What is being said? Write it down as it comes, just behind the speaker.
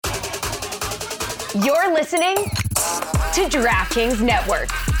You're listening to DraftKings Network.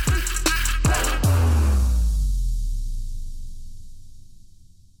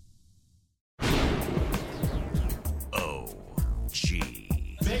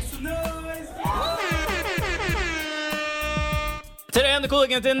 Make some noise! Today on the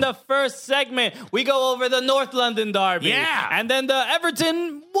Cooligans, in the first segment, we go over the North London Derby. Yeah. And then the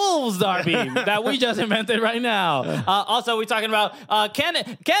Everton Wolves Derby that we just invented right now. Also, we're talking about, can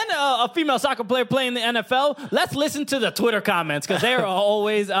a female soccer player play in the NFL? Let's listen to the Twitter comments because they are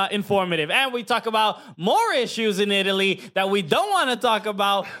always informative. And we talk about more issues in Italy that we don't want to talk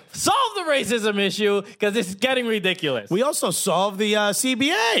about. Solve the racism issue because it's getting ridiculous. We also solved the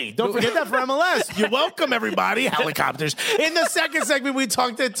CBA. Don't forget that for MLS. You're welcome, everybody. Helicopters. In the second segment, we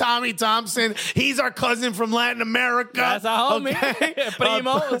talked to Tommy Thompson. He's our cousin from Latin America. That's our homie. Okay?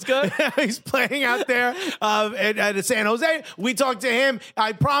 Primo, it's good. He's playing out there at San Jose. We talked to him.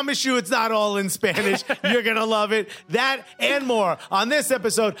 I promise you it's not all in Spanish. You're going to love it. That and more on this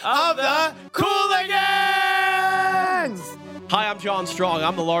episode of the Cooligans! Hi, I'm John Strong.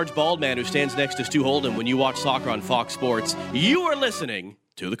 I'm the large bald man who stands next to Stu Holden when you watch soccer on Fox Sports. You are listening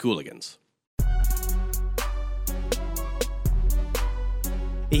to the Cooligans.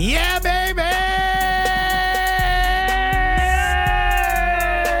 Yeah, baby!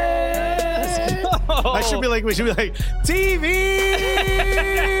 We should be like, TV!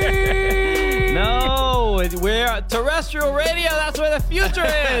 No, we're terrestrial radio. That's where the future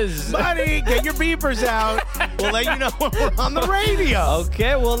is. Buddy, get your beepers out. We'll let you know when we're on the radio.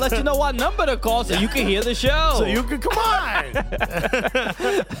 Okay, we'll let you know what number to call so you can hear the show. So you can, come on.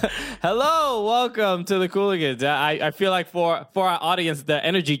 Hello, welcome to the Cooligans. I feel like for our audience, the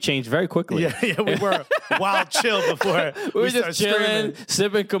energy changed very quickly. Yeah, we were wild chill before we were just chilling,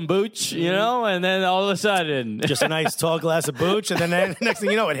 sipping kombucha, you know, and then all of a sudden. Just a nice tall glass of booch, and then next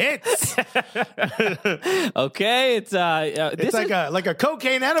thing you know, it hits. Okay, it's like a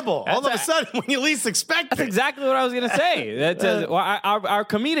cocaine edible. All of a sudden, when you least expect it. That's exactly what I was going to say. Our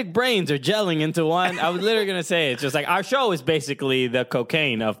comedic brains are gelling into one. I was literally going to say it's just like our show is basically the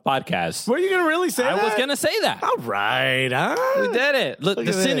cocaine of podcasts. Were you going to really say that? I was going to say that. All right. We did it. Look the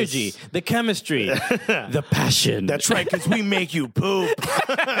synergy, the chemistry, the passion. That's right, because we make you poop.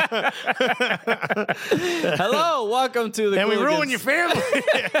 Hello, welcome to the And Cooligans. we ruin your family.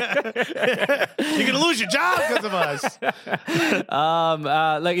 You're going to lose your job because of us.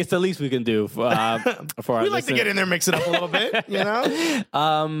 Like it's the least we can do for our We like to get in there, mix it up a little bit, you know?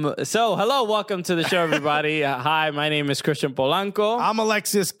 So, hello, welcome to the show, everybody. Hi, my name is Christian Polanco. I'm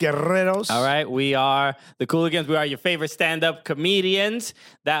Alexis Guerreros. All right, we are the Cooligans. We are your favorite stand-up comedians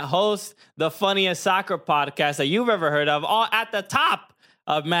that host the funniest soccer podcast that you've ever heard of, all at the top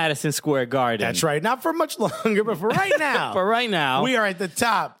of Madison Square Garden. That's right. Not for much longer, but for right now. For right now. We are at the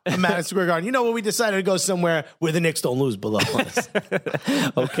top of Madison Square Garden. You know what? We decided to go somewhere where the Knicks don't lose below us.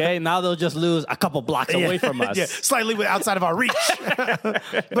 Okay, now they'll just lose a couple blocks away from us. Yeah, slightly outside of our reach.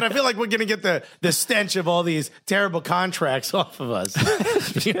 But I feel like we're going to get the stench of all these terrible contracts off of us.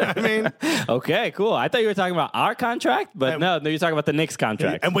 You know what I mean? Okay, cool. I thought you were talking about our contract, but no, you're talking about the Knicks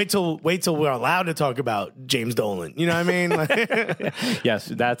contract. And wait till we're allowed to talk about James Dolan. You know what I mean? Yes,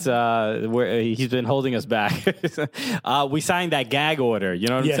 that's where he's been holding us back. We signed that gag order. You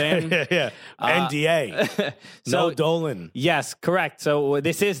know what I'm saying? Yeah. NDA. No Dolan. Yes, correct. So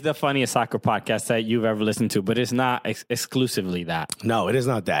this is the funniest soccer podcast that you've ever listened to, but it's not exclusively that. No, it is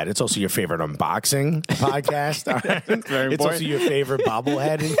not that. It's also your favorite unboxing podcast. Right? It's very important. It's also your favorite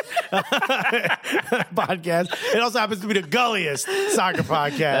bobbleheading podcast. It also happens to be the gulliest soccer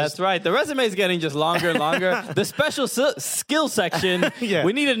podcast. That's right. The resume is getting just longer and longer. The special skill section. Yeah.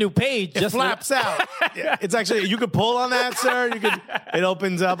 We need a new page. It flaps out. Yeah. It's actually, you could pull on that, sir. It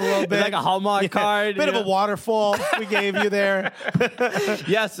opens up a little bit. It's like a Hallmark card. Bit of a waterfall we gave you there.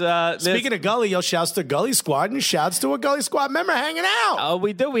 Yes. Speaking of Gully, shouts to Gully Squad and shouts to a Gully Squad member hanging out.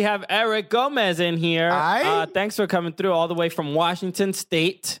 We do. We have Eric Gomez in here. Thanks for coming through all the way from Washington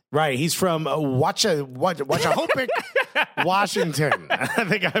State. Right. He's from Wachahopic, Washington. I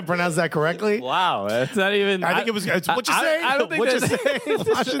think I pronounced that correctly. Wow. That's not even. I think it was. What you say? I don't think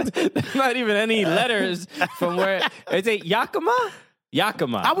there's not even any letters from where. Is it Yakima?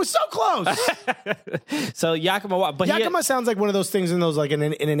 I was so close. So Yakima, but Yakima sounds like one of those things in an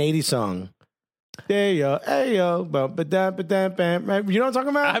 80s song. There you go, hey yo, you know what I'm talking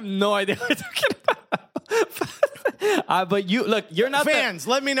about? I have no idea what you're talking about. But you're not Fans,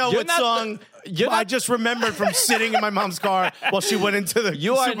 let me know what song I just remembered from sitting in my mom's car while she went into the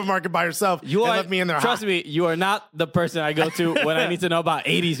supermarket by herself and left me in there. Trust me, you are not the person I go to when I need to know about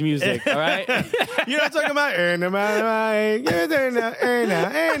 80s music, all right? You're not talking about that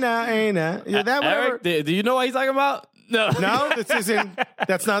Eric, do you know what he's talking about? No. No,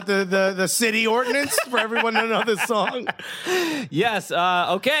 that's not the city ordinance for everyone to know this song. Yes,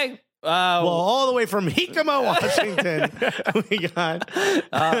 okay. Well, all the way from Yakima, Washington, we got.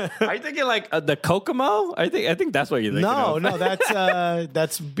 Are you thinking like the Kokomo? I think that's what you're thinking. No,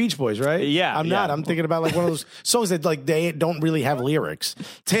 that's Beach Boys, right? Yeah, I'm not. I'm thinking about like one of those songs that like they don't really have lyrics.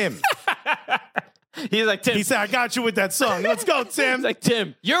 Tim. He's like, Tim. He said, I got you with that song. Let's go, Tim. He's like,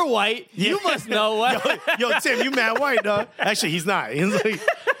 Tim, you're white. You must know what. Yo, Tim, you mad white, dog. Actually, he's not. He's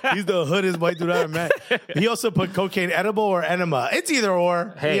the hoodest white dude I ever met. He also put cocaine edible or enema. It's either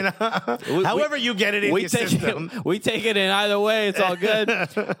or. Hey, you know? However you get it in your system. We take it in either way. It's all good.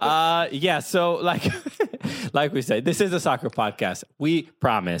 So like we said, this is a soccer podcast. We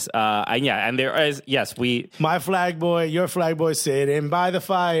promise. And there is, My flag boy, your flag boy sitting by the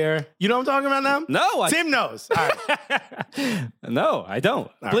fire. You know what I'm talking about now? No. Tim knows. All right. No, I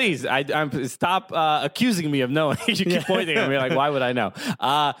don't. All Please, I'm stop accusing me of knowing. You keep pointing at me like, why would I know?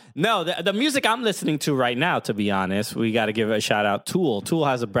 No, the music I'm listening to right now, to be honest, we got to give a shout out. Tool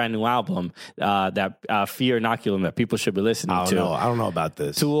has a brand new album, that Fear Inoculum, that people should be listening to. I don't know about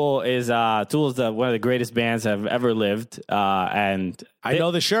this. Tool is one of the greatest bands that have ever lived, and I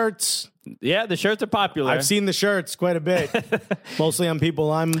know the shirts. Yeah, the shirts are popular. I've seen the shirts quite a bit. Mostly on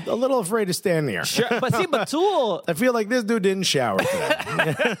people I'm a little afraid to stand near. Sure, but Tool, I feel like this dude didn't shower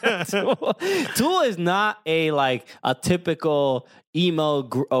today. Tool is not a typical emo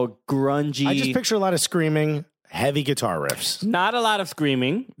or grungy. I just picture a lot of screaming, heavy guitar riffs. Not a lot of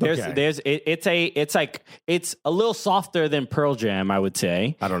screaming. It's a little softer than Pearl Jam, I would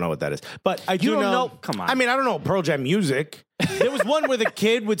say. I don't know what that is, but I do know. Come on. I mean, I don't know Pearl Jam music. There was one where the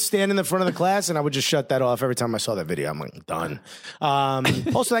kid would stand in the front of the class, and I would just shut that off every time I saw that video. I'm like, done.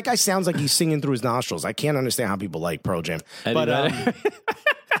 Also, that guy sounds like he's singing through his nostrils. I can't understand how people like Pearl Jam. Whatchamacallit?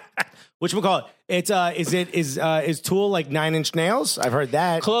 Is Tool like Nine Inch Nails? I've heard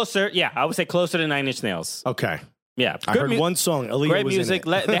that. Closer, yeah. I would say closer to Nine Inch Nails. Okay. Yeah. I heard one song. Aaliyah great was music.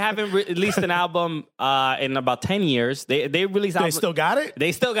 in it. They haven't released an album in about 10 years. They released albums. They still got it?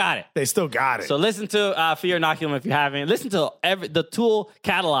 They still got it. They still got it. So listen to Fear Inoculum if you haven't. Listen to the Tool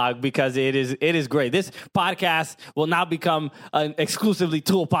catalog because it is great. This podcast will now become an exclusively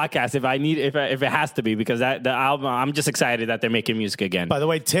Tool podcast if it has to be, because the album, I'm just excited that they're making music again. By the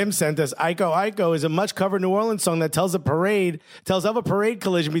way, Tim sent us Iko Iko is a much covered New Orleans song that tells of a parade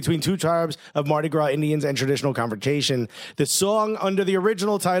collision between two tribes of Mardi Gras Indians and traditional confrontation. The song under the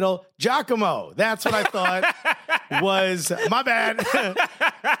original title, Giacomo. That's what I thought was, my bad.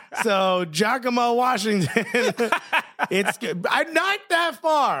 So, Giacomo, Washington. It's not that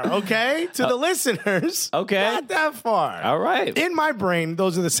far, okay? To the listeners. Okay. Not that far. All right. In my brain,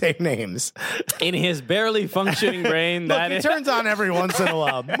 those are the same names. In his barely functioning brain. Look, it turns on every once in a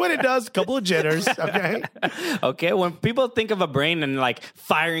while. When it does, a couple of jitters, okay? Okay, when people think of a brain and like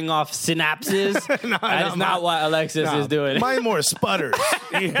firing off synapses, that is not what Alexis is doing. Mine more sputters.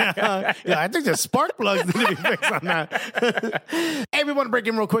 Yeah, I think the spark plugs need to be fixed on that. Hey, we want to break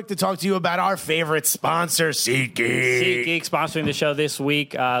in real quick to talk to you about our favorite sponsor, SeatGeek. SeatGeek sponsoring the show this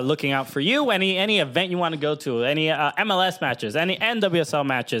week, looking out for you. Any event you want to go to, any MLS matches, any NWSL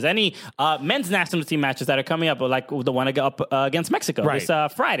matches, any men's national team matches that are coming up, like the one up against Mexico this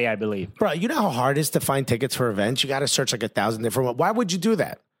Friday, I believe. Bro, you know how hard it is to find tickets for events? You got to search like 1,000 different ones. Why would you do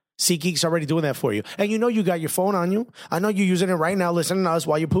that? SeatGeek's already doing that for you. And you know you got your phone on you. I know you're using it right now listening to us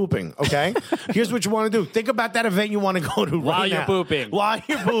while you're pooping, okay? Here's what you want to do. Think about that event you want to go to while you're pooping. While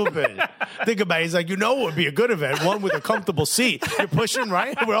you're pooping. Think about it. He's like, it would be a good event, one with a comfortable seat. You're pushing,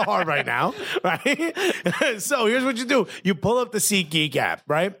 right? We're all hard right now, right? So here's what you do. You pull up the SeatGeek app,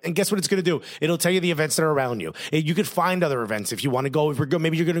 right? And guess what it's going to do? It'll tell you the events that are around you. You could find other events if you want to go.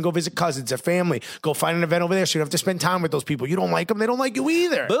 Maybe you're going to go visit cousins or family. Go find an event over there so you don't have to spend time with those people. You don't like them. They don't like you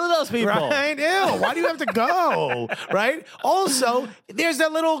either. Boo those people. Right? Ew. Why do you have to go? Right? Also, there's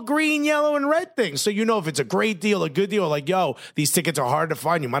that little green, yellow, and red thing. So you know if it's a great deal, a good deal, like, yo, these tickets are hard to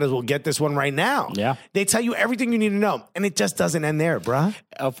find. You might as well get this one right now. Yeah. They tell you everything you need to know. And it just doesn't end there, bruh.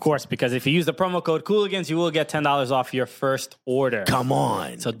 Of course, because if you use the promo code Cooligans, you will get $10 off your first order. Come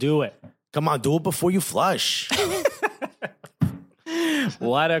on. So do it. Come on, do it before you flush.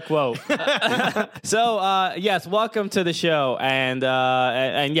 What a quote. So, yes, welcome to the show.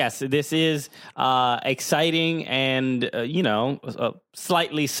 And yes, this is exciting and,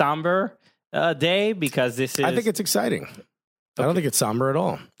 slightly somber day because this is... I think it's exciting. I don't think it's somber at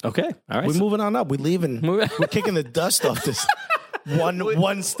all. Okay. All right. We're moving on up. We're leaving. We're kicking the dust off this one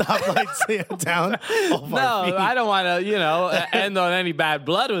stoplight town. No, I don't want to, end on any bad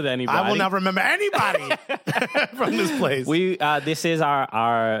blood with anybody. I will not remember anybody from this place. This is our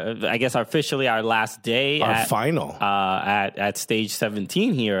I guess officially our last day. Our final. At stage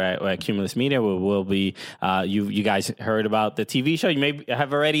 17 here at Cumulus Media. We'll be, you guys heard about the TV show. You may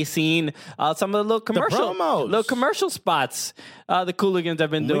have already seen some of the little commercial spots the Cooligans have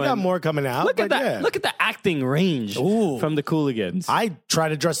been doing. We got more coming out. Look at that. Yeah. Look at the acting range from the Cooligans. I tried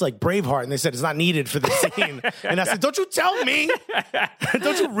to dress like Braveheart, and they said it's not needed for the scene. And I said, don't you tell me.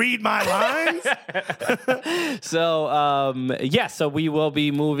 Don't you read my lines. So we will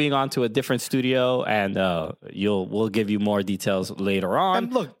be moving on to a different studio, and we'll give you more details later on.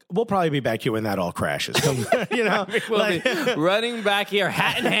 And look, we'll probably be back here when that all crashes. We'll be running back here,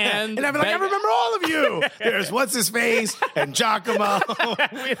 hat in hand. And I'll be like, I remember all of you. There's What's-His-Face and Giacomo.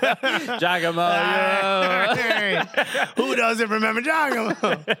 Giacomo, yeah. Who doesn't remember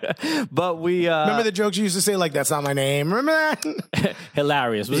Giacomo? But we... remember the jokes you used to say, like, that's not my name? Remember that?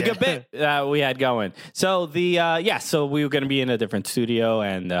 Hilarious. It was a good bit we had going. So so we were going to be in a different studio,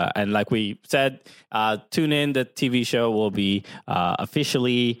 and like we said, tune in. The TV show will be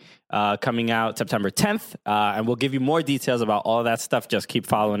officially coming out September 10th, and we'll give you more details about all of that stuff. Just keep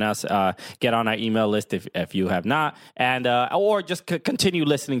following us. Get on our email list if you have not, and or just continue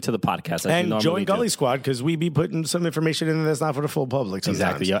listening to the podcast. And join Gully Squad, because we be putting some information in there that's not for the full public sometimes.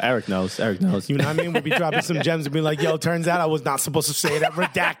 Exactly. Yo, Eric knows. You know what I mean? We'll be dropping some gems and be like, yo, turns out I was not supposed to say that.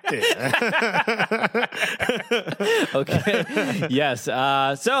 Redacted. Okay. Yes.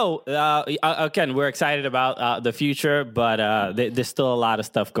 Again, we're excited about the future, but there's still a lot of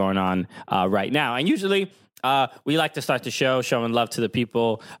stuff going on right now. And usually we like to start the show showing love to the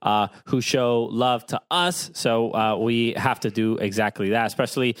people who show love to us. So we have to do exactly that,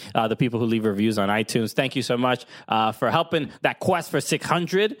 especially the people who leave reviews on iTunes. Thank you so much for helping that quest for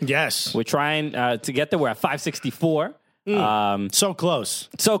 600. Yes. We're trying to get there. We're at 564. So close.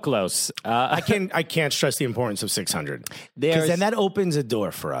 I can't stress the importance of 600. Because then that opens a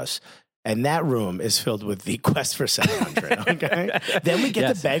door for us. And that room is filled with the quest for 700, okay? Then we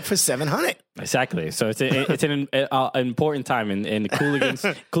get to beg for 700. Exactly. So it's an important time in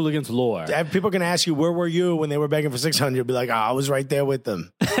Cooligans lore. People are going to ask you, where were you when they were begging for 600? You'll be like, I was right there with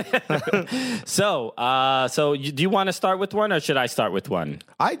them. So do you want to start with one, or should I start with one?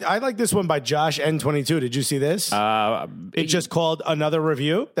 I like this one by Josh N22. Did you see this? It's just called Another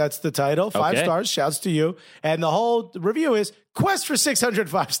Review. That's the title. 5 stars. Shouts to you. And the whole review is Quest for 600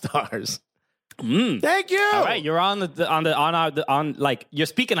 5 stars. Thank you. All right, you're you're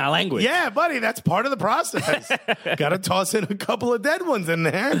speaking our language. Yeah, buddy, that's part of the process. Got to toss in a couple of dead ones in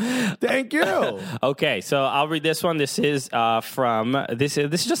there. Thank you. Okay, so I'll read this one. This is this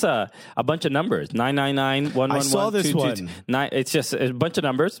is just a bunch of numbers. 999 I saw this one. It's just a bunch of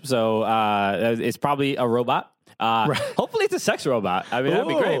numbers. So it's probably a robot. Hopefully it's a sex robot. I mean, that'd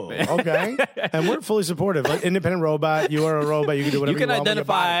be great. Okay. And we're fully supportive. Like, independent robot. You are a robot. You can do whatever you want. You can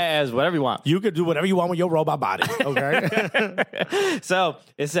identify as whatever you want. You could do whatever you want with your robot body. Okay. So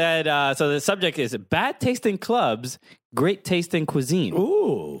it said, so the subject is bad tasting clubs, great tasting cuisine.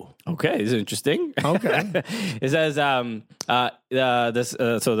 Ooh. Okay, this is interesting. Okay. It says, so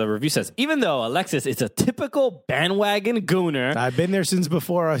the review says, even though Alexis is a typical bandwagon gooner. I've been there since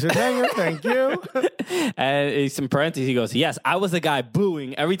before. I said, thank you. And it's in parentheses, he goes, yes, I was the guy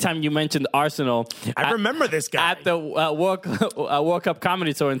booing every time you mentioned Arsenal. I remember this guy. At the World Cup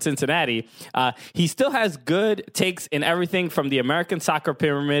Comedy Tour in Cincinnati. He still has good takes in everything from the American soccer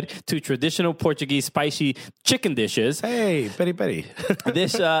pyramid to traditional Portuguese spicy chicken dishes. Hey, Betty.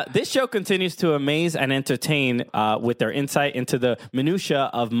 This show continues to amaze and entertain with their insight into the minutia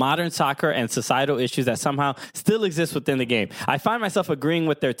of modern soccer and societal issues that somehow still exist within the game. I find myself agreeing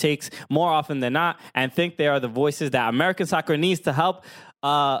with their takes more often than not and think they are the voices that American soccer needs to help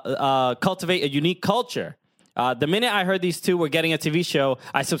cultivate a unique culture. The minute I heard these two were getting a TV show,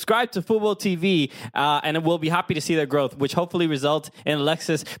 I subscribed to Football TV and will be happy to see their growth, which hopefully results in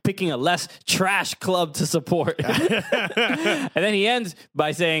Alexis picking a less trash club to support. And then he ends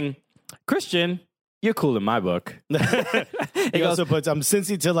by saying, Christian, you're cool in my book. He also puts, I'm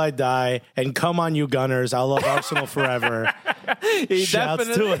Cincy till I die, and come on, you Gunners. I love Arsenal forever. He Shouts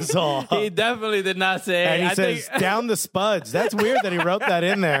to us all. He definitely did not say. And he says, down the Spuds. That's weird that he wrote that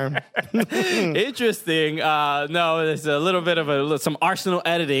in there. Interesting. No, there's a little bit of some Arsenal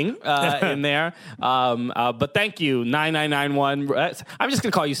editing in there. But thank you, 9991. I'm just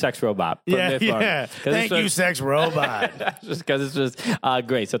going to call you Sex Robot. Yeah. Thank you, Sex Robot. Just because it's just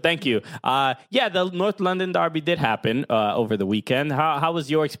great. So thank you. The North London derby did happen over the weekend. How was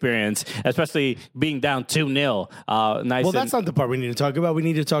your experience, especially being down 2-0? Well, that's not the part we need to talk about. We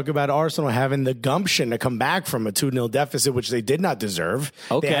need to talk about Arsenal having the gumption to come back from a 2-0 deficit, which they did not deserve.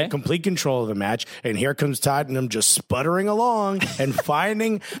 Okay. They had complete control of the match, and here comes Tottenham just sputtering along and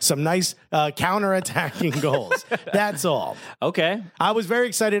finding some nice counter-attacking goals. That's all. Okay. I was very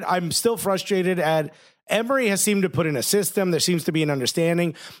excited. I'm still frustrated at Emery has seemed to put in a system. There seems to be an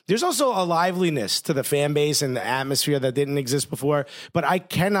understanding. There's also a liveliness to the fan base and the atmosphere that didn't exist before. But I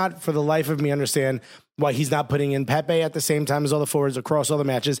cannot, for the life of me, understand why he's not putting in Pepe at the same time as all the forwards across all the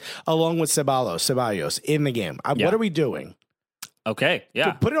matches, along with Ceballos in the game. What are we doing? Okay,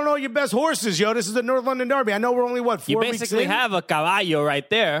 yeah. Put on all your best horses, yo. This is the North London Derby. I know we're only, 4 weeks in? You basically have a caballo right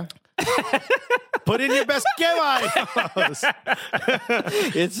there. Put in your best caballos.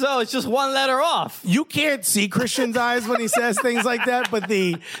 It's just one letter off. You can't see Christian's eyes when he says things like that, but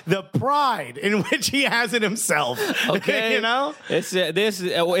the pride in which he has in himself. Okay, you know, it's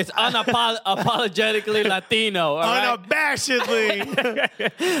unapologetically Latino. All right?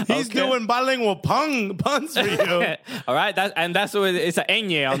 Unabashedly, he's doing bilingual puns for you. All right, that's what it's an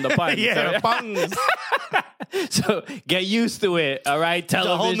enye on the pun. Yeah, puns. So get used to it. All right,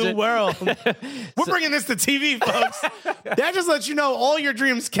 television. The whole new world. We're bringing this to TV, folks. That just lets you know all your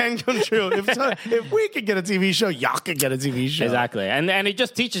dreams can come true. If we could get a TV show, y'all could get a TV show. Exactly. And it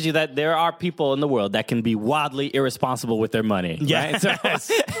just teaches you that there are people in the world that can be wildly irresponsible with their money. Yes. Right?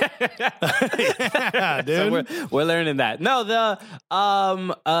 Yeah, dude. So we're learning that. No,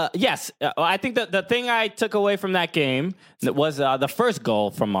 yes. I think that the thing I took away from that game was the first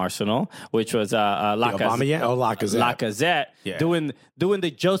goal from Arsenal, which was Lacazette doing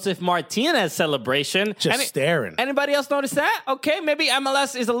the Joseph Martinez celebration. Just staring. Anybody else notice that? Okay, maybe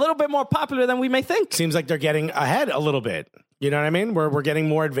MLS is a little bit more popular than we may think. Seems like they're getting ahead a little bit. You know what I mean? We're getting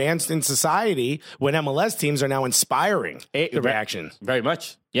more advanced in society when MLS teams are now inspiring the reaction. Very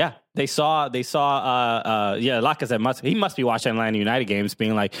much. Yeah. They saw Lacazette he must be watching Atlanta United games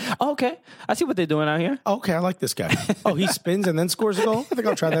being like, oh, okay, I see what they're doing out here. Okay, I like this guy. Oh, he spins and then scores a goal? I think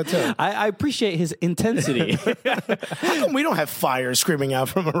I'll try that too. I appreciate his intensity. How come we don't have fire screaming out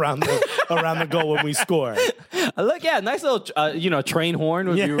from around the goal when we score? Look, nice little train horn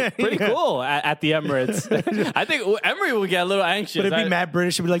would be pretty cool at the Emirates. I think Emery would get a little anxious. Would it be mad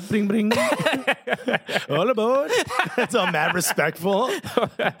British? It'd be like, bring, bring. All aboard. That's all mad respectful.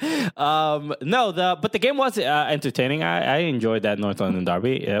 But the game was entertaining. I enjoyed that North London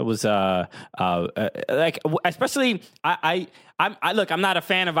derby. It was especially I'm not a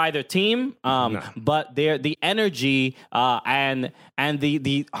fan of either team, but the energy and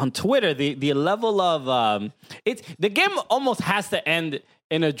the on Twitter the level of the game almost has to end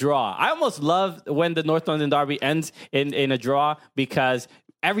in a draw. I almost love when the North London derby ends in a draw because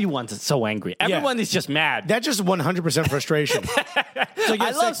everyone's so angry. Everyone is just mad. That's just 100% frustration. So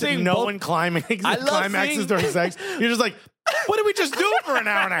I love seeing no one climaxes during sex. You're just like, what did we just do for an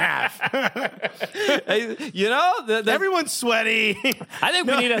hour and a half? Everyone's sweady. I think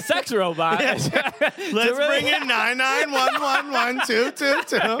we need a sex robot. Let's bring in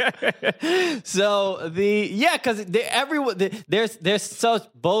 991112222. So because there's so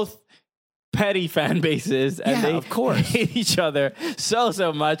both petty fan bases and they of course hate each other so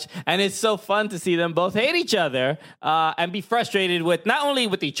much, and it's so fun to see them both hate each other and be frustrated with not only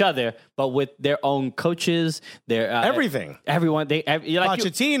with each other but with their own coaches, their everything. Everyone.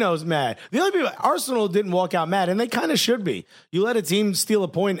 Pochettino's mad. The only people Arsenal didn't walk out mad, and they kind of should be. You let a team steal a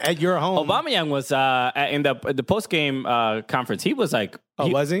point at your home. Aubameyang was in the post game conference. He was like,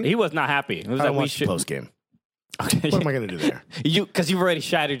 was he? He was not happy. It was I don't watch post game. Okay. What am I going to do there? Because you've already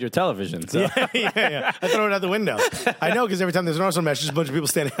shattered your television. So. Yeah. I throw it out the window. I know, because every time there's an Arsenal match, there's a bunch of people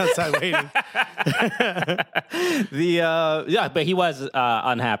standing outside waiting. But he was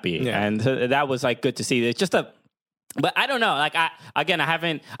unhappy, and that was good to see. It's just But I don't know.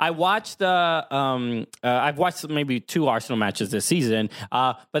 I watched I've watched maybe 2 Arsenal matches this season.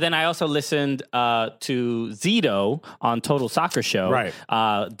 But then I also listened to Zito on Total Soccer Show. Right.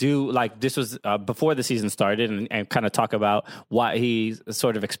 This was before the season started and kind of talk about what he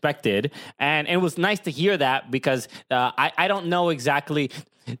sort of expected. And it was nice to hear that because I don't know exactly.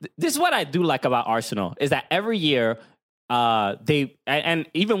 This is what I do like about Arsenal is that every year and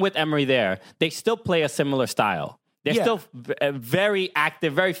even with Emery there, they still play a similar style. They're Yeah. still very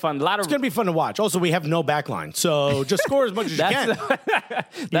active, very fun. It's going to be fun to watch. Also, we have no backline, so just score as much as you can.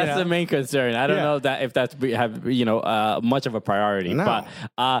 That's the main concern. I don't know if that's much of a priority, No.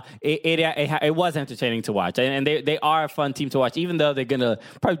 but it was entertaining to watch, and they are a fun team to watch, even though they're gonna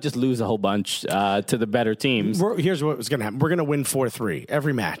probably just lose a whole bunch to the better teams. Here's what's going to happen. We're going to win 4-3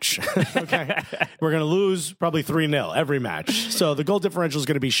 every match. Okay, we're going to lose probably 3-0 every match. So the goal differential is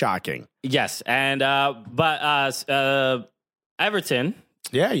going to be shocking. Yes, and Everton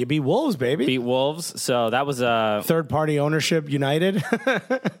Yeah, you beat Wolves, baby. beat Wolves, so that was a Third-party ownership United.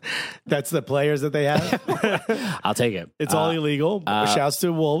 That's the players that they have. I'll take it. It's all illegal. Shouts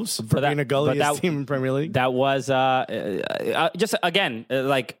to Wolves for being a gulliest team in Premier League. That was just again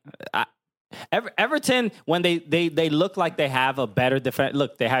Everton, when they look like they have a better defense.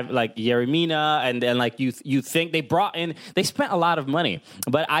 Look, they have like Yeremina, and then like you think they spent a lot of money,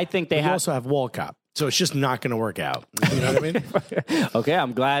 but I think they also have Walcott. So it's just not going to work out. You know what I mean? Okay,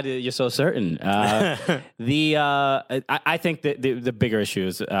 I'm glad you're so certain. I think that the bigger issue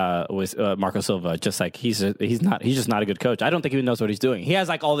is with Marco Silva. Just like he's just not a good coach. I don't think he knows what he's doing. He has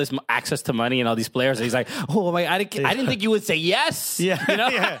like all this access to money and all these players. And he's like, oh my, I didn't think you would say yes. Yeah, you know.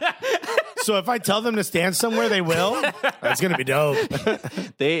 Yeah. So if I tell them to stand somewhere, they will. That's going to be dope.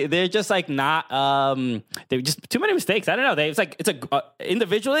 They're just like not. They're just too many mistakes. I don't know. It's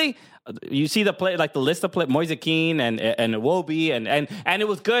individually. You see the play, like the list of play, Moise Kean and Iwobi, and it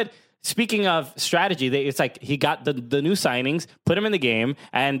was good. Speaking of strategy, it's like he got the new signings, put them in the game,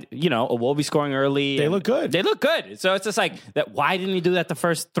 and Iwobi scoring early. They look good. They look good. So it's just like that. Why didn't he do that the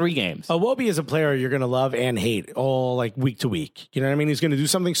first 3 games? Iwobi is a player you're going to love and hate all like week to week. You know what I mean? He's going to do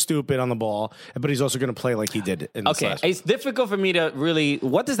something stupid on the ball, but he's also going to play like he did in this last week. It's difficult for me to really.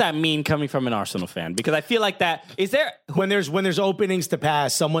 What does that mean coming from an Arsenal fan? Because I feel like that is there when there's openings to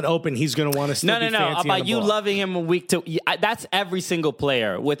pass, someone open, he's going to want to still be fancy on the about you ball. loving him a week to. That's every single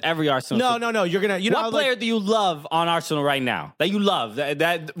player with every Arsenal. No. You're gonna. What player do you love on Arsenal right now that you love?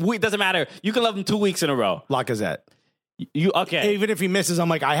 That doesn't matter. You can love him 2 weeks in a row. Lacazette. You okay? Even if he misses, I'm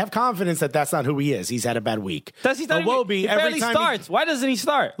like, I have confidence that that's not who he is. He's had a bad week. Does he start? Iwobi, He barely starts. Why doesn't he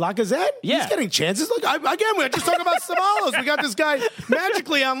start? Lacazette? Yeah. He's getting chances. Look, again, we're just talking about Savalos. We got this guy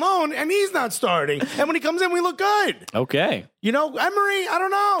magically on loan, and he's not starting. And when he comes in, we look good. Okay. You know, Emery, I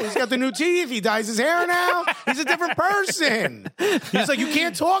don't know. He's got the new teeth. He dyes his hair now. He's a different person. He's like, you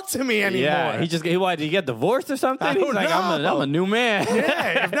can't talk to me anymore. Yeah, why, did he get divorced or something? I He's don't like, know. I'm a new man.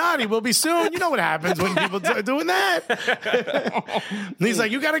 Yeah, if not, he will be soon. You know what happens when people are doing that. And he's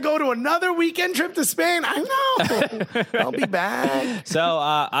like, you got to go to another weekend trip to Spain. I know. I'll be back. So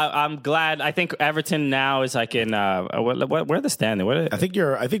I'm glad. I think Everton now is like in where are the standing? I think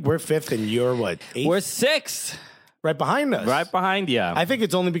we're 5th and you're what? 8th? We're 6th. Right behind us. Right behind you. I think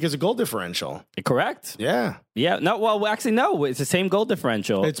it's only because of goal differential. Correct? Yeah. Yeah. No, well, actually, no. It's the same goal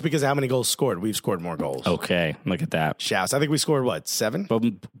differential. It's because of how many goals scored. We've scored more goals. Okay. Look at that. Shouts. I think we scored, what, 7? But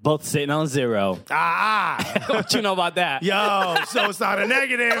both sitting on 0. What you know about that? Yo, so it's not a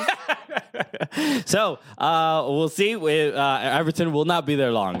negative. So we'll see. Everton will not be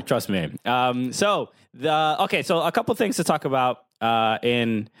there long. Trust me. So a couple things to talk about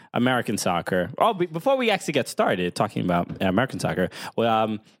in American soccer. Oh, before we actually get started talking about American soccer,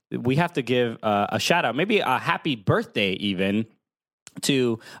 we have to give a shout out, maybe a happy birthday even,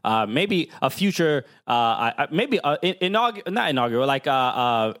 to maybe a future, maybe not inaugural, like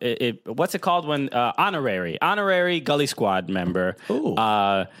what's it called when honorary Gully Squad member. Ooh.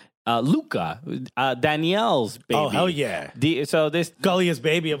 Luca, Danielle's baby. Oh, hell yeah. So this Gulliest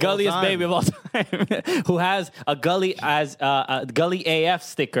baby of all time. who has a Gully Gully AF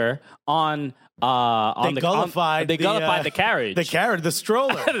sticker on They gullified the carriage. The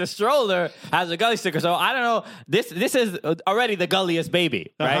stroller. The stroller has a Gully sticker. So I don't know. This is already the gulliest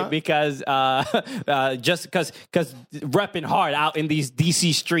baby, right? Because just because repping hard out in these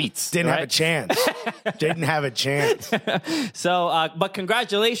DC streets. Didn't have a chance. So, but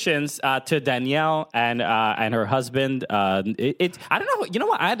congratulations to Danielle and her husband. I don't know. You know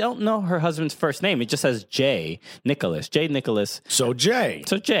what? I don't know her husband's first name. It just says Nicholas. So Jay.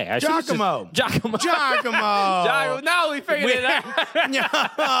 Giacomo. Now we figured it out. Yo,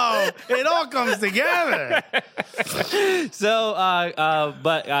 it all comes together. So,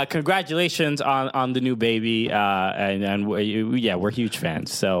 but congratulations on the new baby, and we're huge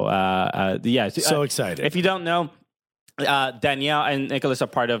fans. So, So excited. If you don't know, Danielle and Nicholas are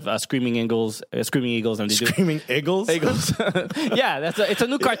part of Screaming Eagles, and they do Screaming Eagles? Eagles. Yeah, it's a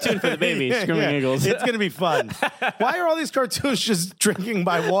new cartoon for the baby. Screaming Eagles. It's gonna be fun. Why are all these cartoons just drinking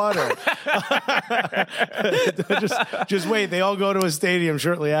by water? just wait. They all go to a stadium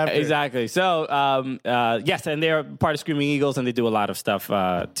shortly after. Exactly. So yes, and they're part of Screaming Eagles, and they do a lot of stuff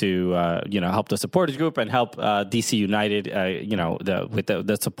to help the supporters group and help DC United. With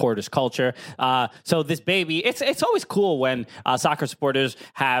the supporters culture. So this baby, it's always cool when soccer supporters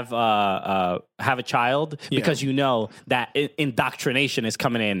have a child, because you know that indoctrination is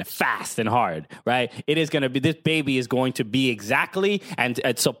coming in fast and hard, right? It is going to be, this baby is going to be exactly and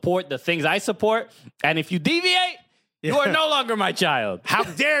support the things I support, and if you deviate, you are no longer my child. How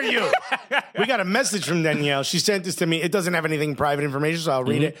dare you? We got a message from Danielle. She sent this to me. It doesn't have anything private information, so I'll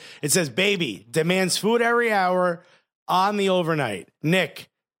read it. It says, baby demands food every hour on the overnight. Nick,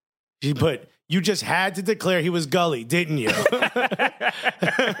 she put, you just had to declare he was gully, didn't you?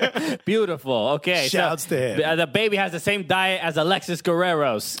 Beautiful. Okay. Shouts to him. The baby has the same diet as Alexis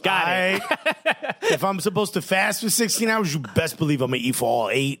Guerrero's. Got it. If I'm supposed to fast for 16 hours, you best believe I'm going to eat for all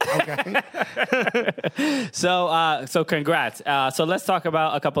 8. Okay. So congrats. So let's talk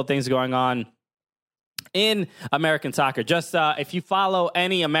about a couple of things going on in American soccer. Just if you follow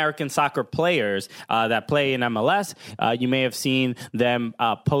any American soccer players that play in MLS, you may have seen them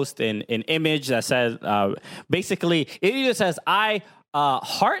post an image that says, basically, it either says, I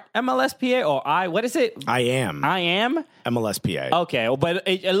heart MLSPA or what is it? I am MLSPA. Okay, but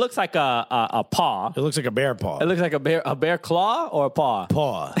it looks like a paw. It looks like a bear paw. It looks like a bear claw or a paw?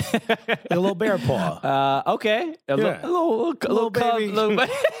 Paw. A little bear paw. Okay. A little baby.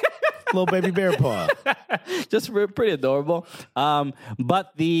 Little baby bear paw. Just pretty adorable.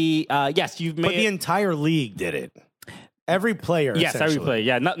 But yes, you've made... But the entire league did it. Every player, yes, every player.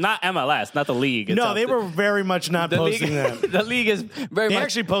 Yeah, not MLS, not the league. No, they were very much not posting them. The league is very they much...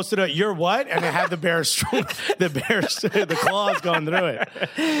 actually posted a "You're what?" and it had the the claws going through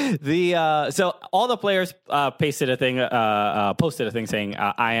it. So all the players posted a thing saying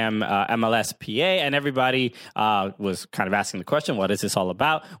I am MLSPA, and everybody was kind of asking the question, what is this all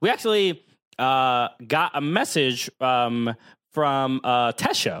about? We actually got a message from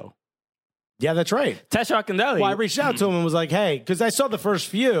Tesho. Yeah, that's right. Tesho Akindele. Well, I reached out to him and was like, hey, because I saw the first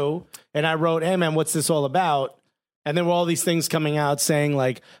few, and I wrote, hey, man, what's this all about? And there were all these things coming out saying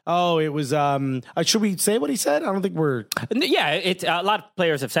like, oh, it was, should we say what he said? I don't think we're... Yeah, it's a lot of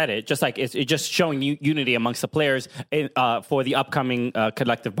players have said it, just like it's just showing unity amongst the players for the upcoming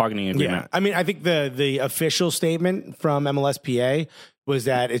collective bargaining agreement. Yeah. I mean, I think the official statement from MLSPA was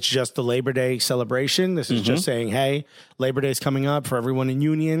that it's just the Labor Day celebration. This is just saying, hey, Labor Day is coming up for everyone in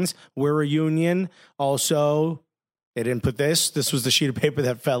unions. We're a union. Also, they didn't put this. This was the sheet of paper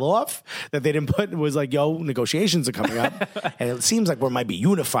that fell off that they didn't put. It was like, yo, negotiations are coming up. And it seems like we might be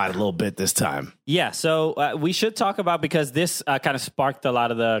unified a little bit this time. Yeah, so we should talk about, because this kind of sparked a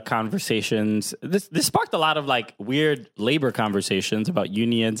lot of the conversations. This sparked a lot of like weird labor conversations about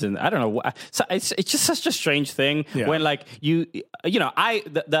unions, and I don't know. So it's just such a strange thing when like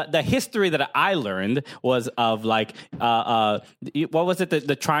the history that I learned was of like what was it,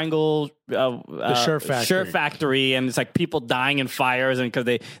 the triangle, the shirt factory, and it's like people dying in fires, and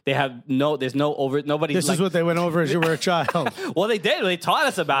because there's nobody. This is what they went over as you were a child. Well, they did. They taught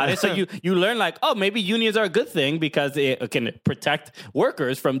us about it, so you learn like, oh, maybe unions are a good thing because it can protect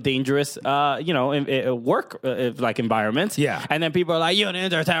workers from dangerous, work like environments. Yeah, and then people are like,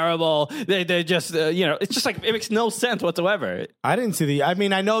 unions are terrible. They're just, it's just like it makes no sense whatsoever. I didn't see I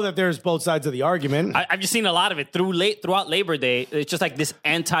mean, I know that there's both sides of the argument. I've just seen a lot of it throughout Labor Day. It's just like this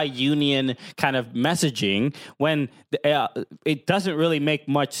anti-union kind of messaging when it doesn't really make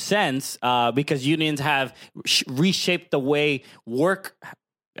much sense because unions have reshaped the way work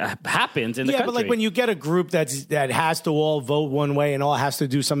happens in the country. But like when you get a group that has to all vote one way and all has to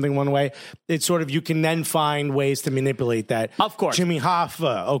do something one way, it's sort of, you can then find ways to manipulate that. Of course. Jimmy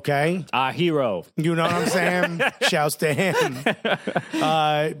Hoffa, okay? Our hero. You know what I'm saying? Shouts to him.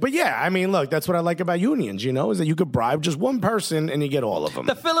 But yeah, I mean, look, that's what I like about unions, is that you could bribe just one person and you get all of them.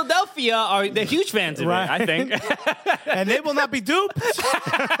 The Philadelphia they're huge fans of it, I think. And they will not be duped.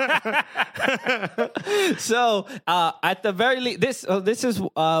 So, at the very least, this is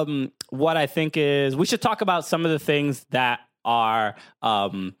what I think is, we should talk about some of the things that are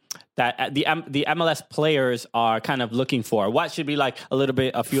that the MLS players are kind of looking for. What should be like a little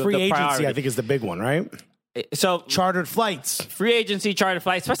bit, a few free of the agency, priorities. I think, is the big one, right? So chartered flights. Free agency, charter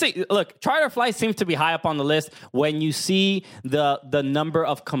flights. Especially, look, charter flights seem to be high up on the list when you see the number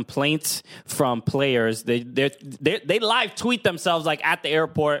of complaints from players. They live tweet themselves like at the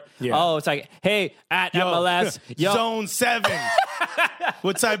airport. Yeah. Oh, it's like, hey, at MLS, Zone 7.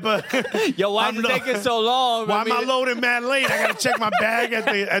 What type of? Why is it taking so long? Why am I loading mad late? I gotta check my bag at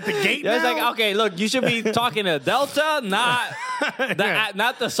the gate. It's now? like, okay, look, you should be talking to Delta,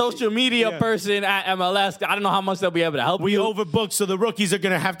 not the social media person at MLS. I don't know how much they'll be able to help you. We overbooked, so the rookies are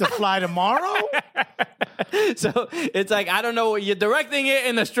going to have to fly tomorrow? So it's like, I don't know, you're directing it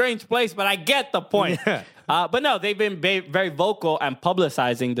in a strange place, but I get the point. Yeah. But no, they've been very vocal and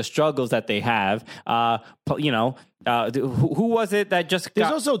publicizing the struggles that they have. Who was it that just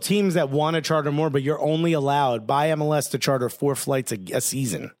There's also teams that want to charter more, but you're only allowed by MLS to charter 4 flights a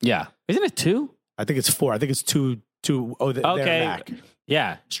season. Yeah. Isn't it 2? I think it's 4. I think it's 2. There back.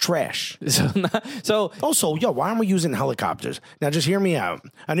 Yeah. It's trash. So also, why aren't we using helicopters? Now, just hear me out.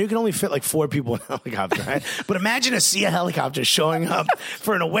 I know you can only fit like 4 people in a helicopter, right? But imagine a Sea helicopter showing up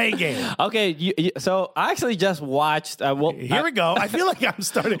for an away game. Okay, so I actually just watched. Here we go. I feel like I'm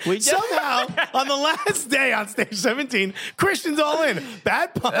starting. Somehow, on the last day on stage 17, Christian's all in.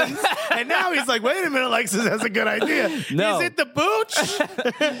 Bad puns. And now he's like, wait a minute, Alexis has a good idea. No. Is it the booch?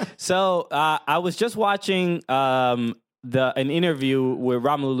 So I was just watching an interview with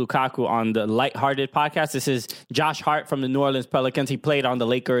Romelu Lukaku on the Lighthearted podcast. This is Josh Hart from the New Orleans Pelicans. He played on the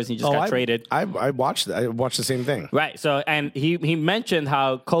Lakers. And he just got traded. I watched the same thing. Right. So, and he mentioned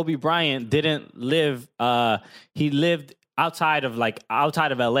how Kobe Bryant didn't live. He lived outside of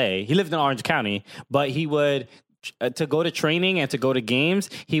LA. He lived in Orange County, but he would. To go to training and to go to games,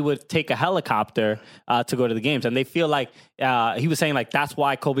 he would take a helicopter to go to the games. And they feel like he was saying like that's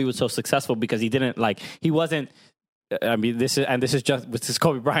why Kobe was so successful, because he wasn't. I mean, this is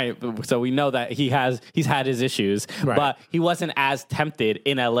Kobe Bryant, so we know that he's had his issues, right. But he wasn't as tempted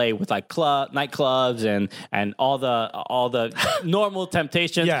in LA with like nightclubs and all the normal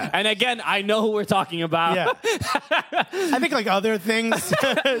temptations. Yeah. And again, I know who we're talking about. Yeah. I think like other things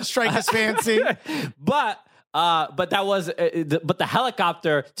strike his fancy, but that was but the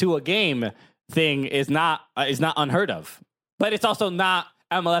helicopter to a game thing is not unheard of, but it's also not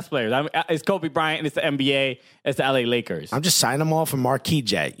MLS players. It's Kobe Bryant, it's the NBA, it's the LA Lakers. I'm just signing them all for Marquis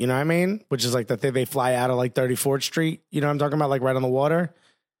Jet, you know what I mean? Which is like the thing they fly out of like 34th Street, you know what I'm talking about? Like right on the water.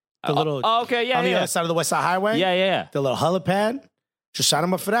 The little okay, yeah, on the other side of the West Side Highway. Yeah. The little helipad. Just sign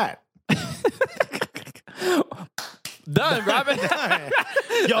them up for that. Done, Robin.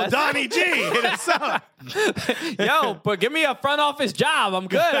 Yo, Donnie G, hit us up. Yo, but give me a front office job. I'm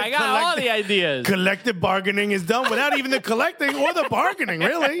good. I got all the ideas. Collective bargaining is done without even the collecting or the bargaining,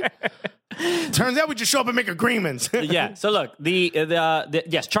 really. Turns out we just show up and make agreements. Yeah. So look,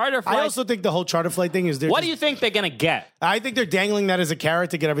 yes, charter flights. I also think the whole charter flight thing is what do you think they're gonna get? I think they're dangling that as a carrot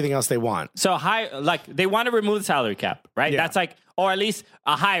to get everything else they want. So they want to remove the salary cap, right? Yeah. That's like, or at least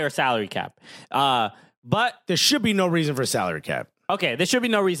a higher salary cap. But there should be no reason for a salary cap. Okay, there should be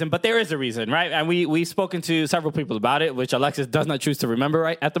no reason, but there is a reason, right? And we've spoken to several people about it, which Alexis does not choose to remember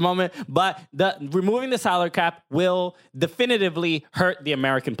right at the moment. But removing the salary cap will definitively hurt the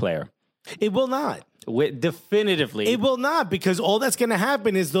American player. It will not. Definitively. It will not, because all that's going to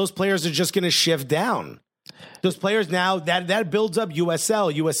happen is those players are just going to shift down. Those players now, that builds up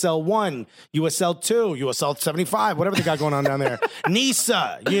USL, USL 1, USL 2, USL 75, whatever they got going on down there.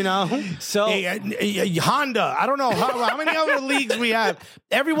 NISA, you know? So Honda, I don't know how many other leagues we have.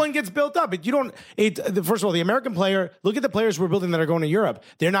 Everyone gets built up. First of all, the American player, look at the players we're building that are going to Europe.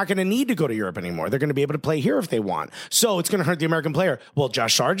 They're not going to need to go to Europe anymore. They're going to be able to play here if they want. So it's going to hurt the American player. Well,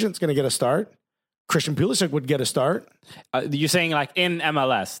 Josh Sargent's going to get a start. Christian Pulisic would get a start. You're saying like in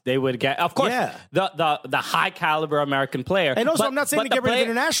MLS they would get, of course, the high caliber American player. And also, I'm not saying to get rid of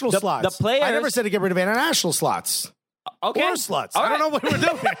international slots. I never said to get rid of international slots. Okay. Or sluts. I don't know what we're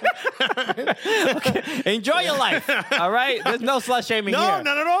doing. Okay. Enjoy your life. All right? There's no slut shaming here. No,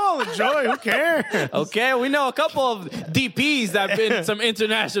 not at all. Enjoy. Who cares? Okay. We know a couple of DPs that have been some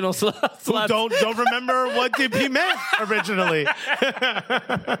international sluts. Who don't remember what DP meant originally.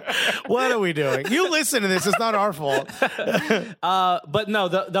 What are we doing? You listen to this. It's not our fault. But no,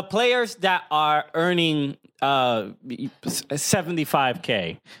 the players that are earning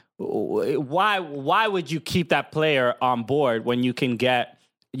 $75K, why would you keep that player on board when you can get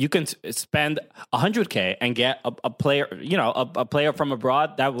you can spend $100K and get a player, a player from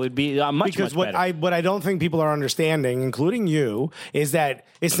abroad. That would be much because much better. what I don't think people are understanding, including you, is that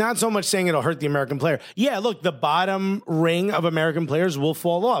it's not so much saying it'll hurt the American player. Yeah, look, the bottom ring of American players will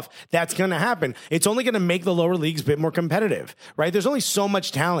fall off. That's going to happen. It's only going to make the lower leagues a bit more competitive, right? There's only so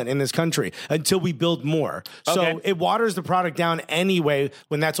much talent in this country until we build more. Okay. So it waters the product down anyway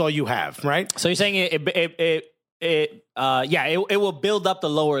when that's all you have, right? So you're saying it will build up the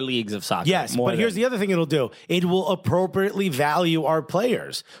lower leagues of soccer. Yes, but here's the other thing it'll do. It will appropriately value our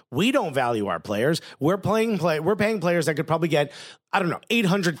players. We don't value our players. We're paying players that could probably get, I don't know,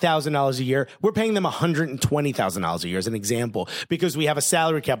 $800,000 a year. We're paying them $120,000 a year as an example because we have a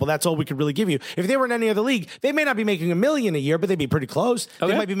salary cap. Well, that's all we could really give you. If they were in any other league, they may not be making $1 million a year, but they'd be pretty close.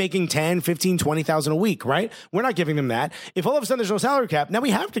 Okay. They might be making 10, 15, 20,000 a week, right? We're not giving them that. If all of a sudden there's no salary cap, now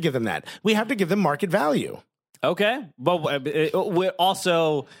we have to give them that. We have to give them market value. Okay, but we're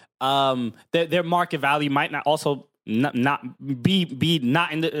also their market value might not also not be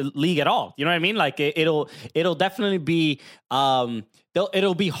not in the league at all. You know what I mean? Like it'll definitely be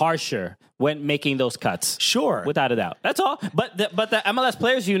it'll be harsher when making those cuts. Sure, without a doubt. That's all. But the MLS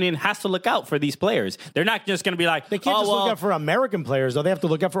Players Union has to look out for these players. They're not just going to be like, they can't look out for American players, though. They have to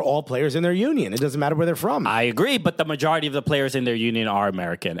look out for all players in their union. It doesn't matter where they're from. I agree, but the majority of the players in their union are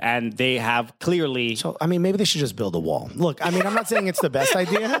American, and they have clearly. So, I mean, maybe they should just build a wall. Look, I mean, I'm not saying it's the best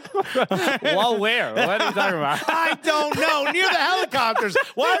idea. Wall where? What are you talking about? I don't know. Near the helicopters.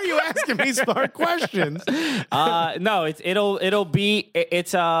 Why are you asking me smart questions? No,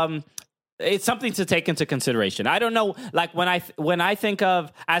 it's something to take into consideration. I don't know, like when I think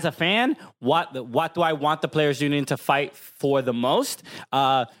of as a fan, what do I want the players union to fight for the most?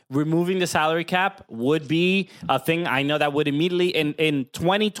 Removing the salary cap would be a thing. I know that would immediately in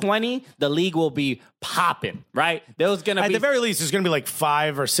 2020 the league will be popping, right? There's gonna at be the very least there's gonna be like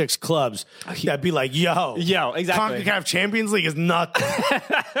 5 or 6 clubs that'd be like, yo, exactly. CONCACAF Champions League is nothing.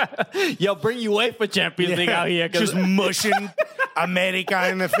 Yo, bring UEFA Champions League out here, just mushing America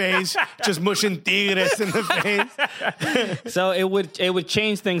in the face, just mushing Tigres in the face. So it would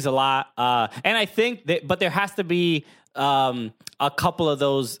change things a lot, and I think but there has to be a couple of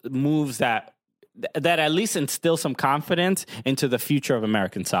those moves that at least instill some confidence into the future of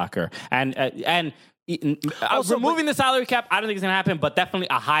American soccer, and also, removing the salary cap, I don't think it's going to happen, but definitely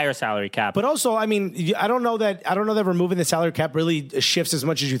a higher salary cap. But also, I mean, I don't know that removing the salary cap really shifts as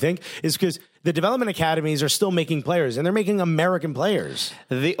much as you think, is because the development academies are still making players, and they're making American players.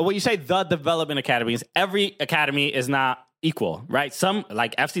 When you say the development academies, every academy is not equal, right? Some,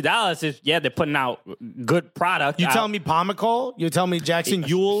 like FC Dallas, they're putting out good product. You telling me Pomacol? You telling me Jackson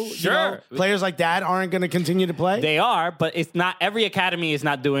Ewell? Sure. Players like that aren't going to continue to play? They are, but it's not, every academy is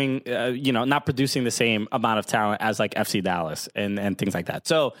not doing, not producing the same amount of talent as like FC Dallas and things like that.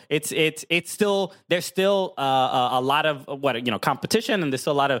 So it's still, there's still a lot of competition, and there's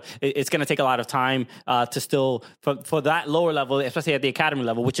still a lot of, it's going to take a lot of time to still, for that lower level, especially at the academy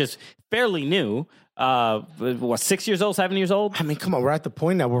level, which is fairly new. 6 years old, 7 years old? I mean, come on, we're at the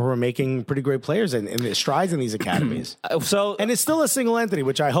point now where we're making pretty great players and strides in these academies. And it's still a single entity,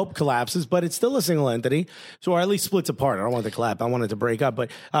 which I hope collapses, but it's still a single entity. So, or at least splits apart. I don't want it to collapse. I want it to break up.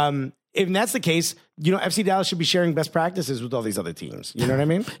 But if that's the case, FC Dallas should be sharing best practices with all these other teams. You know what I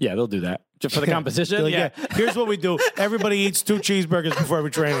mean? Yeah, they'll do that. Just for the competition? Like, yeah. Here's what we do. Everybody eats 2 cheeseburgers before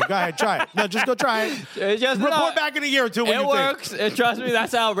every training. Go ahead, try it. No, just go try it. Report back in a year or two. It works. Trust me,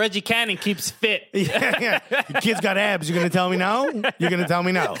 that's how Reggie Cannon keeps fit. Yeah. Your kid's got abs. You're going to tell me no? You're going to tell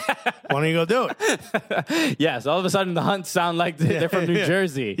me no. Why don't you go do it? Yes, all of a sudden the Hunts sound like they're from New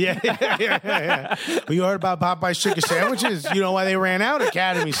Jersey. Yeah. Well, you heard about Popeye's chicken sandwiches? You know why they ran out?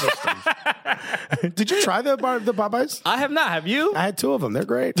 Academy systems. Did you try the Popeyes? I have not. Have you? I had 2 of them. They're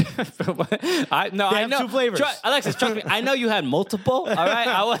great. I know 2 flavors. Alexis, trust me. I know you had multiple. All right.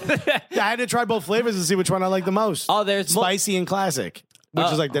 I had to try both flavors to see which one I like the most. Oh, there's spicy and classic, which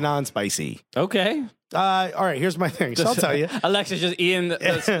is like the non-spicy. Okay. All right. Here's my thing. So I'll tell you. Alexis just eating.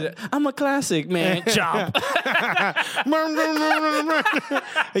 I'm a classic man. Chomp.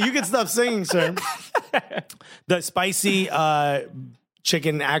 You can stop singing, sir. The spicy.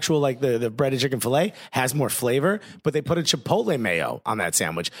 Chicken, actual, like the breaded chicken fillet, has more flavor, but they put a chipotle mayo on that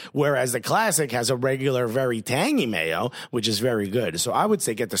sandwich, whereas the classic has a regular, very tangy mayo, which is very good. So I would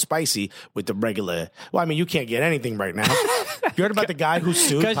say get the spicy with the regular. Well, I mean, you can't get anything right now. You heard about the guy who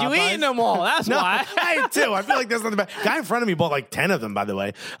sued Popeyes? Because you eating them all. That's why. I ate 2. I feel like that's not the best. Guy in front of me bought like 10 of them, by the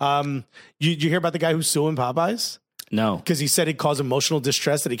way. You hear about the guy who's suing Popeyes? No. Because he said it caused emotional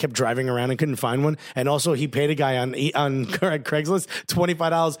distress that he kept driving around and couldn't find one. And also he paid a guy on Craigslist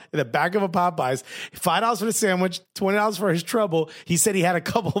 $25 in the back of a Popeyes, $5 for the sandwich, $20 for his trouble. He said he had a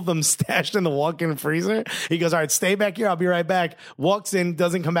couple of them stashed in the walk-in freezer. He goes, all right, stay back here. I'll be right back. Walks in,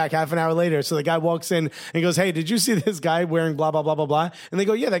 doesn't come back half an hour later. So the guy walks in and goes, hey, did you see this guy wearing blah, blah, blah, blah, blah? And they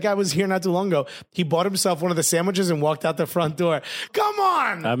go, yeah, that guy was here not too long ago. He bought himself one of the sandwiches and walked out the front door. Come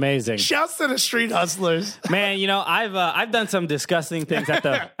on. Amazing. Shouts to the street hustlers. Man, I've done some disgusting things at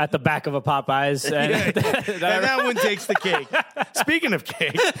the back of a Popeyes. And and that one takes the cake. Speaking of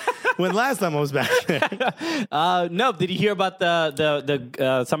cake, when last time I was back there. No, did you hear about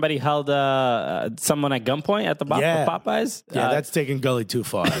the somebody held someone at gunpoint at the bottom of Popeyes? Yeah, that's taking Gully too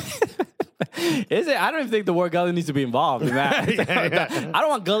far. Is it? I don't even think the word Gully needs to be involved in that. I don't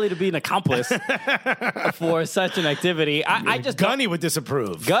want Gully to be an accomplice for such an activity. I just Gunny would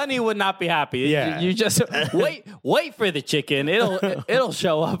disapprove. Gunny would not be happy. Yeah. You just wait for the chicken. It'll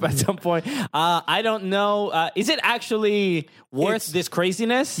show up at some point. I don't know. Is it actually worth this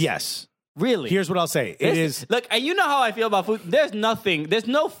craziness? Yes. Really? Here's what I'll say. It is. Look, you know how I feel about food. There's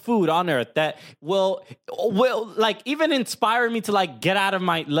no food on earth that will like even inspire me to like get out of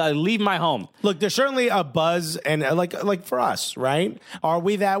leave my home. Look, there's certainly a buzz, and like for us, right? Are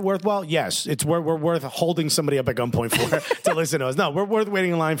we that worthwhile? Yes, we're worth holding somebody up at gunpoint for to listen to us. No, we're worth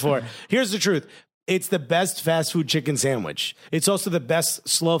waiting in line for. Here's the truth. It's the best fast food chicken sandwich. It's also the best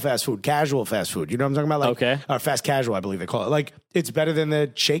slow fast food, casual fast food. You know what I'm talking about? Like, okay. Or fast casual, I believe they call it. Like, it's better than the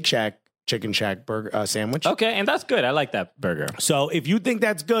Shake Shack Chicken Shack burger sandwich. Okay, and that's good. I like that burger. So if you think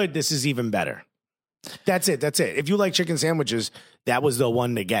that's good, this is even better. That's it. If you like chicken sandwiches, that was the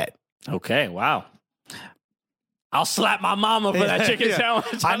one to get. Okay, wow. I'll slap my mama for that chicken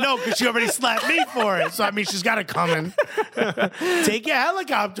sandwich. I know, because she already slapped me for it. So, I mean, she's got it coming. Take your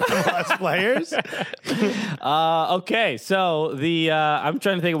helicopter, us players. Okay, so I'm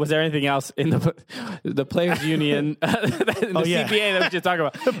trying to think, was there anything else in the Players Union, in the CBA that we should talk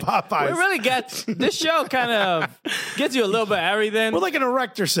about? Popeyes. We really this show kind of gets you a little bit of everything. We're like an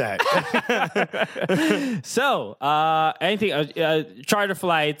erector set. So, anything, charter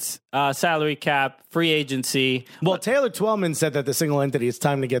flights, salary cap, free agency. Well, Taylor Twellman said that the single entity, it's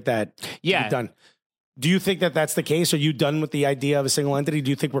time to get that done. Do you think that that's the case? Are you done with the idea of a single entity?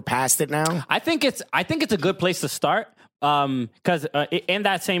 Do you think we're past it now? I think it's a good place to start. Because in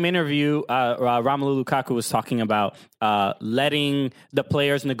that same interview, Romelu Lukaku was talking about letting the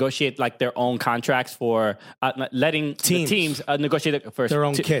players negotiate like their own contracts for letting the teams negotiate for their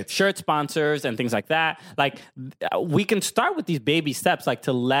own kits, shirt sponsors, and things like that. Like we can start with these baby steps, like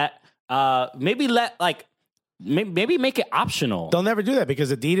to maybe make it optional. They'll never do that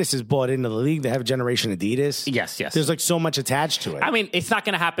because Adidas is bought into the league. They have Generation Adidas. Yes. There's like so much attached to it. I mean, it's not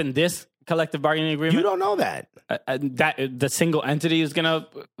going to happen this collective bargaining agreement. You don't know that. That the single entity is going to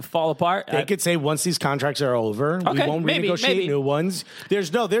fall apart. They could say once these contracts are over, we won't renegotiate new ones. There's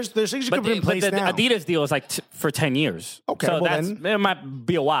things you can put in place now. The Adidas deal is like for 10 years. Okay, so then it might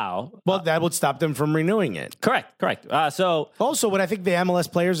be a while. Well, that would stop them from renewing it. Correct. So also, what I think the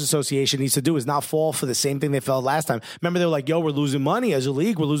MLS Players Association needs to do is not fall for the same thing they fell last time. Remember, they were like, "Yo, we're losing money as a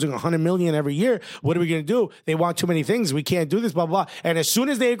league. We're losing $100 million every year. What are we going to do? They want too many things. We can't do this. Blah blah blah." And as soon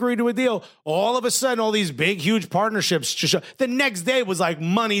as they agree to a deal, all of a sudden, all these big, huge partnerships just show. The next day was like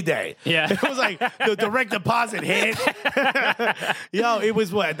money day. Yeah, it was like the direct deposit hit. It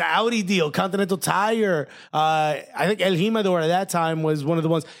was what the Audi deal, Continental Tire. I think El Jimador at that time was one of the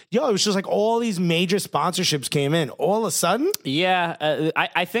ones. It was just like all these major sponsorships came in all of a sudden. Yeah,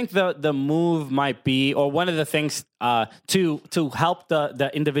 I think the move might be, or one of the things to help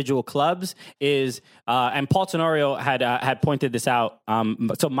the individual clubs is, and Paul Tenorio had pointed this out.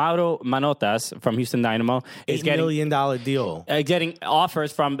 So Mauro Manotas from Houston Dynamo is getting $8 million deal, getting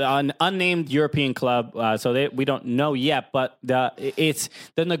offers from an unnamed European club. So we don't know yet, but the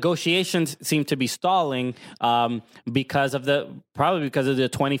negotiations seem to be stalling because of the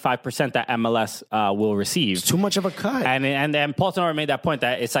 25% that MLS will receive. It's too much of a cut. And Paul Tenorio made that point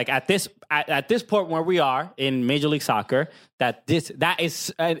that it's like at this point where we are in Major League Soccer, that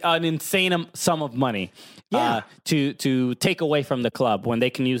is an insane sum of money to take away from the club when they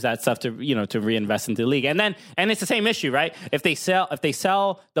can use that stuff to reinvest into the league. And it's the same issue, right? If they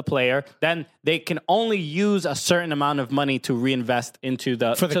sell the player, then they can only use a certain amount of money to reinvest into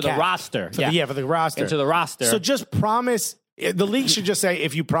the roster. For the roster. Into the roster. So just promise The league should just say,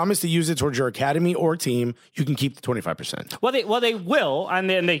 if you promise to use it towards your academy or team, you can keep the 25%. Well, they will, and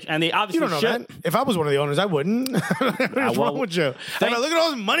they obviously You don't know should. that. If I was one of the owners, I wouldn't. What's wrong with you? Look at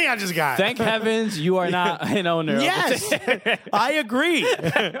all this money I just got. Thank heavens you are not an owner. Yes, I agree.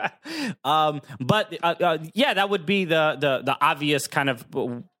 But that would be the obvious kind of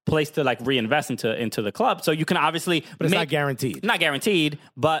place to like reinvest into the club. So you can obviously, but it's not guaranteed. Not guaranteed,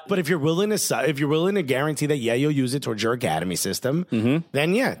 but if you're willing to guarantee that you'll use it towards your academy system,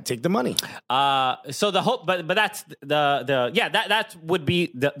 then take the money. So the hope, but that's that would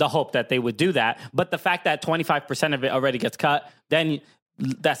be the hope that they would do that. But the fact that 25% of it already gets cut, then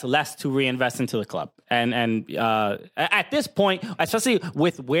that's less to reinvest into the club. And at this point, especially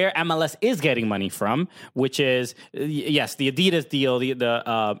with where MLS is getting money from, which is yes, the Adidas deal,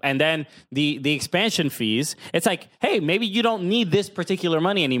 and then the expansion fees. It's like, hey, maybe you don't need this particular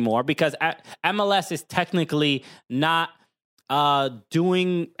money anymore because MLS is technically not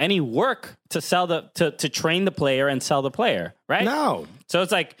doing any work to sell to train the player and sell the player, right? No. So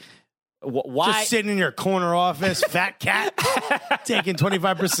it's like, why just sitting in your corner office, fat cat, taking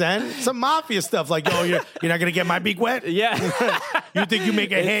 25%? Some mafia stuff like, oh, you're not gonna get my beak wet. Yeah, you think you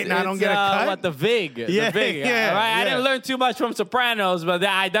make a hit and I don't get a cut? What the VIG? Yeah, the VIG. yeah. Right. I didn't learn too much from Sopranos, but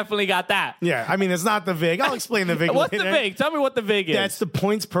I definitely got that. Yeah, I mean it's not the VIG. I'll explain the VIG. What's later. the VIG? Tell me what the VIG is. That's the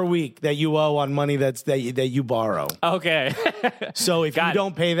points per week that you owe on money that you borrow. Okay. So if you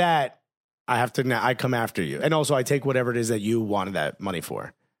don't pay that, I come after you, and also I take whatever it is that you wanted that money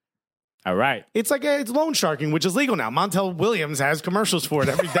for. All right. It's like it's loan sharking, which is legal now. Montel Williams has commercials for it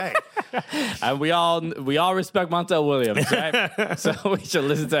every day. And we all respect Montel Williams, right? So we should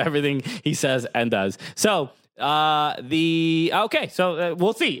listen to everything he says and does. So so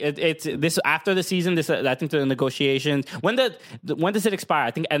we'll see. It's this after the season. I think the negotiations. When does it expire?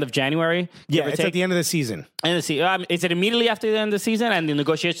 I think end of January. Yeah, it's at the end of the season. End of the season. Is it immediately after the end of the season and the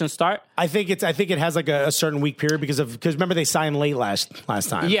negotiations start? I think it has like a certain week period because remember they signed late last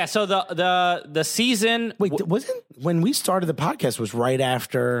time. Yeah. So the season. Wait, wasn't when we started the podcast was right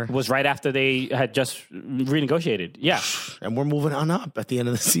after they had just renegotiated. Yeah, and we're moving on up at the end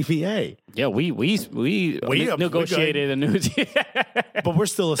of the CBA. Yeah, we negotiated a new deal. But we're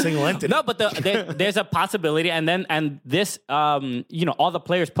still a single entity. No, but there's a possibility, and this, all the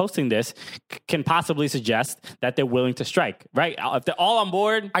players posting this can possibly suggest that they're willing to strike, right? If they're all on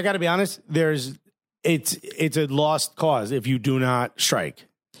board, I got to be honest. It's a lost cause if you do not strike,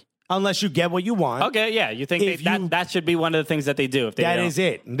 unless you get what you want. Okay, yeah, you think that should be one of the things that they do. If they that is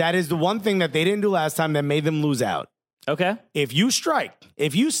it. That is the one thing that they didn't do last time that made them lose out. Okay. If you strike,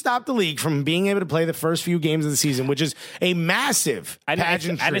 if you stop the league from being able to play the first few games of the season, which is a massive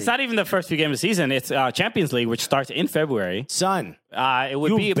pageantry. And it's not even the first few games of the season. It's Champions League, which starts in February. Son, it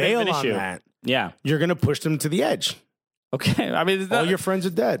would be a bit of an issue. That. Yeah. You're going to push them to the edge. Okay, I mean, all your friends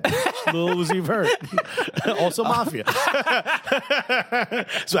are dead. Lil Uzi Vert, also mafia.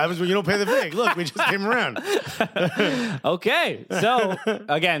 So happens when you don't pay the VIG. Look, we just came around. Okay, so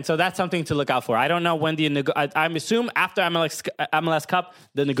again, that's something to look out for. I don't know when I'm assume after MLS Cup,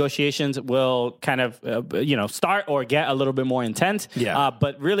 the negotiations will kind of start or get a little bit more intense. Yeah.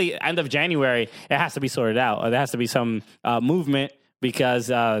 But really, end of January, it has to be sorted out. There has to be some movement. Because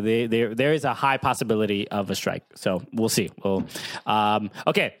there is a high possibility of a strike. So we'll see.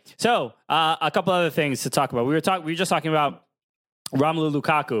 Okay. So a couple other things to talk about. We were just talking about Romelu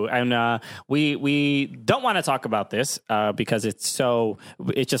Lukaku, and we don't want to talk about this because it's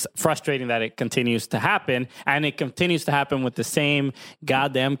just frustrating that it continues to happen, and it continues to happen with the same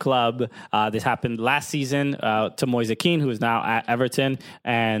goddamn club. This happened last season to Moise Kean, who is now at Everton,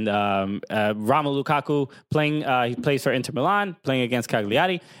 and Romelu Lukaku he plays for Inter Milan, playing against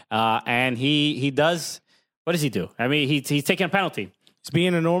Cagliari, and he does. What does he do? I mean, he's taking a penalty. It's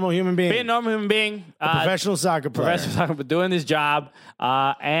being a normal human being. A professional soccer player. Doing his job.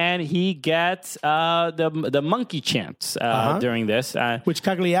 And he gets the monkey chants during this. Which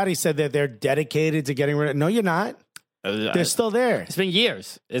Cagliari said that they're dedicated to getting rid of. No, you're not. They're still there. It's been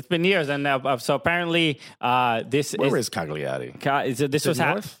years. And so apparently this Where is Cagliari? This was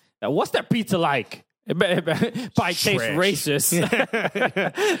happening. What's their pizza like? Probably taste racist.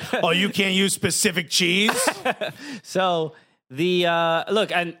 Oh, you can't use specific cheese? So... we're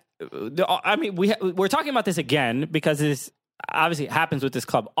talking about this again because this obviously happens with this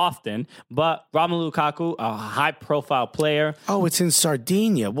club often, but Romelu Lukaku, a high-profile player. Oh, it's in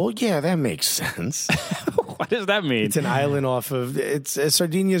Sardinia. Well, yeah, that makes sense. What does that mean? It's an island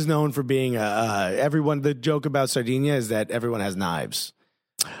Sardinia is known for being the joke about Sardinia is that everyone has knives.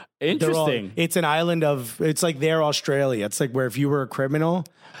 Interesting. It's an island it's like their Australia. It's like where if you were a criminal,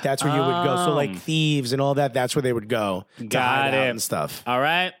 that's where you would go. So like thieves and all that, that's where they would go to hide out and stuff. All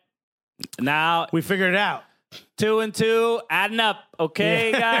right. Now we figured it out. 2 and 2, adding up.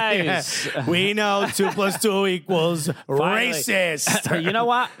 Okay, guys. Yeah. We know 2 + 2 equals racist. You know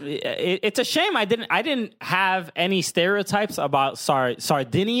what? It's a shame I didn't have any stereotypes about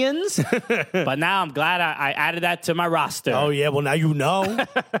Sardinians, but now I'm glad I added that to my roster. Oh yeah, well now you know.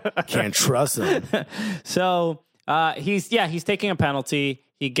 Can't trust them. So he's taking a penalty.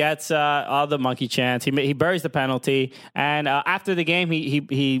 He gets all the monkey chants. He buries the penalty, and after the game,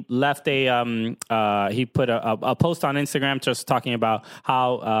 he left he put a post on Instagram just talking about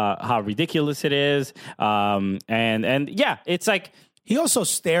how ridiculous it is, and it's like he also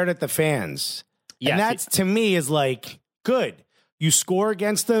stared at the fans. Yes, and that's to me is like good. You score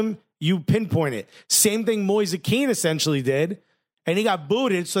against them, you pinpoint it. Same thing Moise Kean essentially did, and he got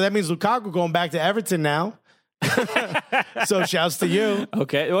booted. So that means Lukaku going back to Everton now. So shouts to you.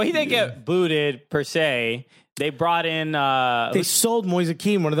 Okay. Well, he didn't get booted per se. They brought in. They sold Moise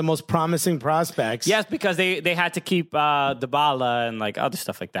Kean, one of the most promising prospects. Yes, because they had to keep Dybala and like other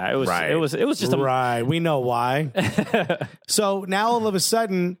stuff like that. It was right. It was just right. We know why. So now all of a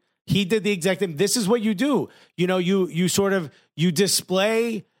sudden he did the exact thing. This is what you do. You know, you sort of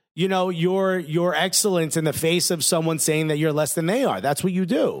display. You know, your excellence in the face of someone saying that you're less than they are. That's what you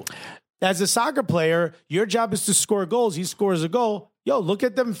do. As a soccer player, your job is to score goals. He scores a goal. Yo, look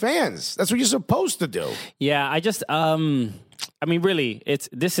at them fans. That's what you're supposed to do. Yeah, I just, I mean, really,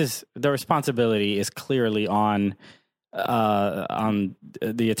 the responsibility is clearly on the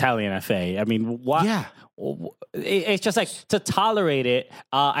Italian FA. I mean, what? Yeah. It's just like to tolerate it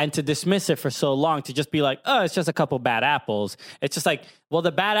and to dismiss it for so long, to just be like, oh, it's just a couple bad apples. It's just like, well,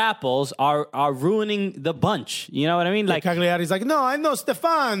 the bad apples are ruining the bunch. You know what I mean? Like Cagliari's like, no, I know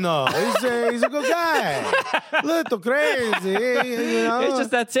Stefano. He's a good guy. Little crazy. You know? It's just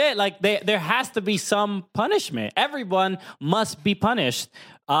that's it. Like there has to be some punishment. Everyone must be punished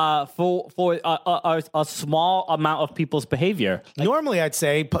for a small amount of people's behavior. Like, normally, I'd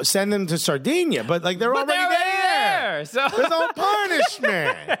say send them to Sardinia, but like they're already there. So there's no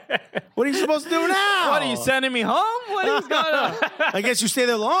punishment. What are you supposed to do now? What, are you sending me home? What is going on? I guess you stay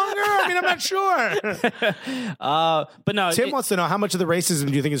there longer. I mean, I'm not sure. But no, Tim wants to know how much of the racism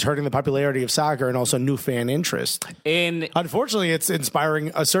do you think is hurting the popularity of soccer and also new fan interest? Unfortunately, it's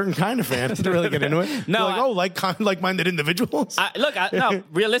inspiring a certain kind of fan to really get into it. No, like-minded individuals.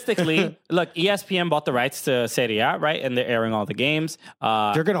 Realistically, look, ESPN bought the rights to Serie A, right? And they're airing all the games.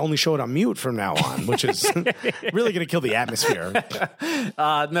 They're going to only show it on mute from now on, which is really going to kill the atmosphere.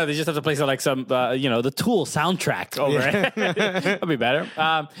 No, they just have to play some the Tool soundtrack over it. That'll be better.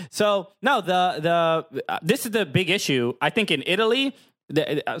 This is the big issue. I think in Italy,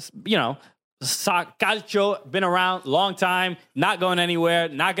 Calcio been around long time, not going anywhere,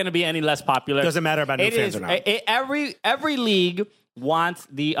 not going to be any less popular. Doesn't matter about new fans or not. Every league wants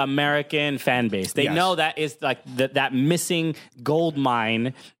the American fan base. They know that is like that missing gold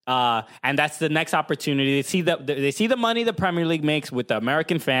mine, and that's the next opportunity. They see the money the Premier League makes with the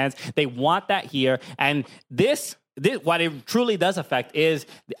American fans. They want that here, and this what it truly does affect is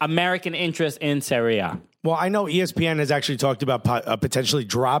the American interest in Serie A. Well, I know ESPN has actually talked about potentially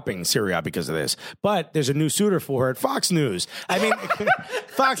dropping Serie A because of this, but there's a new suitor for her at Fox News. I mean,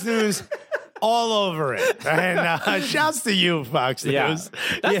 Fox News all over it. And shouts to you, Fox News.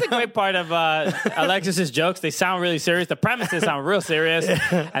 That's the great part of Alexis's jokes. They sound really serious. The premises sound real serious.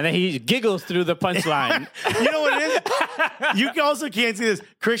 And then he giggles through the punchline. You know what it is? You also can't see this.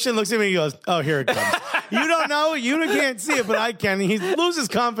 Christian looks at me and he goes, oh, here it comes. You don't know. You can't see it, but I can. He loses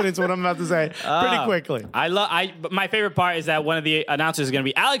confidence what I'm about to say pretty quickly. My favorite part is that one of the announcers is going to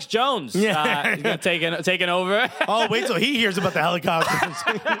be Alex Jones. He's going to taking over. Oh, wait till he hears about the helicopters.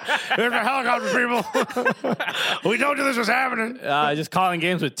 There's a helicopter, people. We told you this was happening. Just calling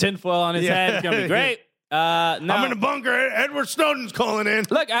games with tinfoil on his head. It's going to be great. No. I'm in the bunker. Edward Snowden's calling in.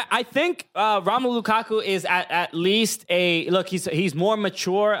 Look, I think Romelu Lukaku is at least he's more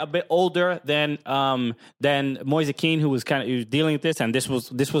mature, a bit older than Moise Kean, who was dealing with this, and this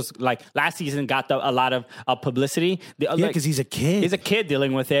was like last season got a lot of publicity. Because he's a kid. He's a kid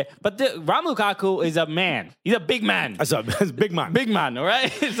dealing with it. But Romelu Lukaku is a man. He's a big man. That's a big man. Big man, all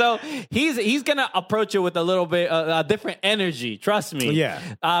right? So he's gonna approach it with a little bit a different energy. Trust me. Yeah.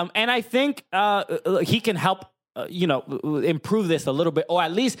 And I think he can help, improve this a little bit, or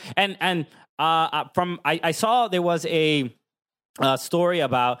at least, I saw there was a story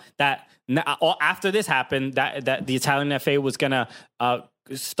about that. After this happened, that the Italian FA was gonna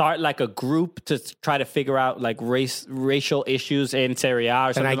start like a group to try to figure out like racial issues in Serie A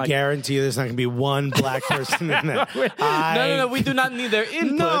or something. And I guarantee you there's not going to be one black person in there. No, we do not need their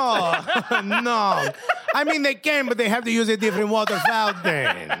input. No. I mean, they can, but they have to use a different water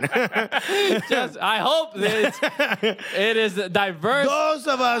fountain. I hope that it is diverse. Those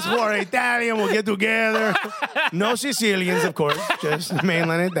of us who are Italian will get together. No Sicilians, of course, just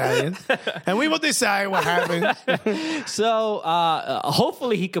mainland Italians. And we will decide what happens. So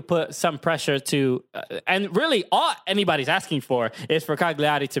hopefully he could put some pressure to, and really all anybody's asking for is for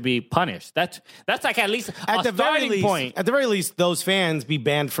Cagliari to be punished. That's like at least a starting point. At the very least, those fans be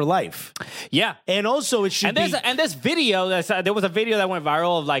banned for life. Yeah. And also it should be... And this video, there was a video that went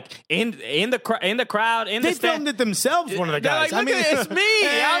viral of like in the crowd, in they the stand. filmed it themselves, one of the guys. Like, it's me.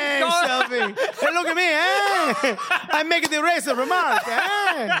 Hey, selfie. Hey, look at me. Hey. I'm making the racist remark.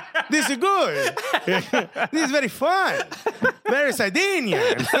 Hey. This is good. This is very fun. Very Sardinian.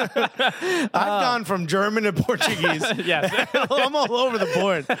 I've gone from German to Portuguese. Yes. I'm all over the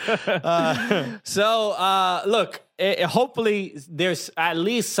board. Look, hopefully there's at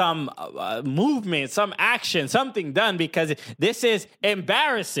least some movement, some action, something done, because this is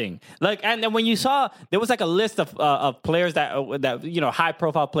embarrassing. Like, and then when you saw, there was like a list of players that high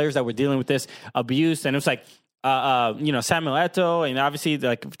profile players that were dealing with this abuse, and it was like, Samuel Eto'o, and obviously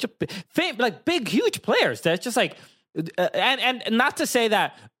like big, huge players. That's just like, and not to say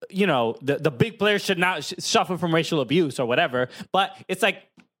that, the big players should not suffer from racial abuse or whatever, but it's like,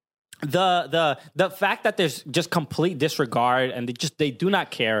 the fact that there's just complete disregard and they do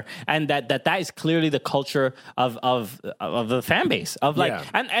not care, and that is clearly the culture of the fan base of like,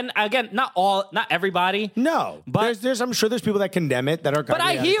 and again, not everybody. No, but I'm sure there's people that condemn it that are. But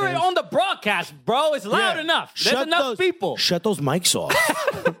I hear it on the broadcast, bro. It's loud enough. There's enough people. Shut those mics off.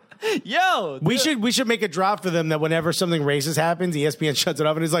 Yo, we should make a drop for them that whenever something racist happens, ESPN shuts it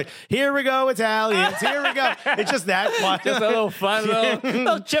off and it's like, here we go, Italians, here we go. It's just that fun. Just a little fun,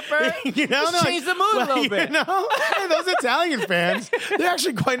 little chipper. Just change the mood a little bit. Hey, those Italian fans, they're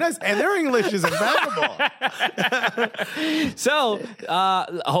actually quite nice, and their English is impeccable. So,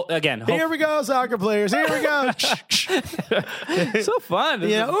 again, here we go, soccer players. Here we go. So fun.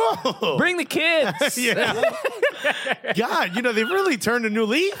 Yeah. Bring the kids. Yeah. God, they've really turned a new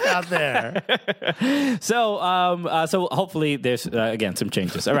leaf out there. So hopefully there's again some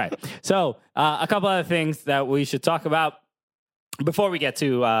changes. All right. So a couple other things that we should talk about before we get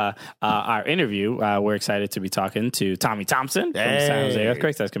to our interview. We're excited to be talking to Tommy Thompson from San Jose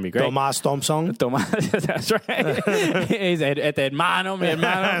Earthquakes. That's gonna be great. Thompson. That's right. He's at hermano, mi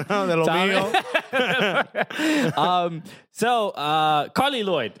hermano. De lo mío. So Carly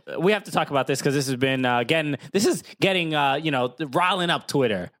Lloyd, we have to talk about this because this has been getting riling up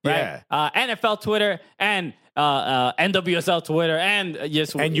Twitter, right? Yeah. NFL Twitter and NWSL Twitter and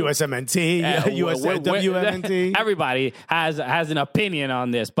USMNT, WMNT. Everybody has an opinion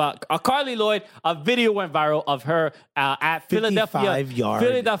on this, but Carly Lloyd, a video went viral of her at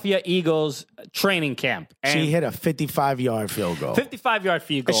Philadelphia Eagles training camp. And she hit a 55-yard field goal. 55-yard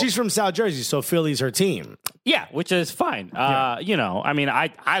field goal. And she's from South Jersey, so Philly's her team. Yeah, which is fine.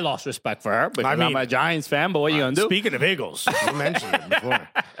 I lost respect for her because I'm a Giants fan, but what are you going to do? Speaking of Eagles, you mentioned it before.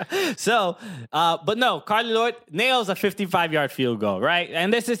 So, but no, Carly Lloyd nails a 55-yard field goal, right?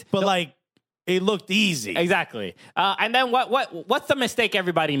 And this is... But it looked easy. Exactly. And then what's the mistake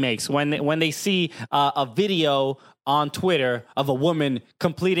everybody makes when they see a video on Twitter of a woman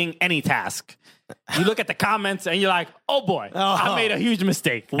completing any task? You look at the comments and you're like, oh boy, I made a huge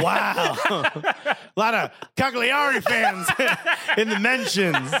mistake. Wow. A lot of Cagliari fans in the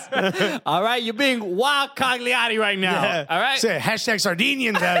mentions. All right, you're being wild Cagliari right now. Yeah. All right? Say, hashtag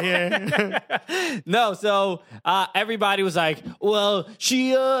Sardinians out here. No, so everybody was like, well,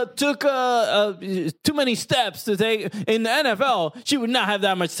 she took too many steps to take in the NFL. She would not have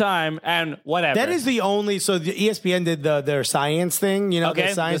that much time and whatever. That is the only, so the ESPN did their science thing,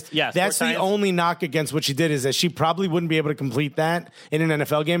 the science. That's the only knock against what she did is that she probably wouldn't be able to complete that in an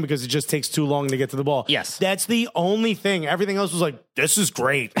NFL game because it just takes too long to get to the ball. Yes. That's the only thing. Everything else was like, this is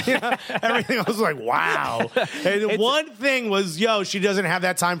great. Everything else was like, wow. And one thing was, she doesn't have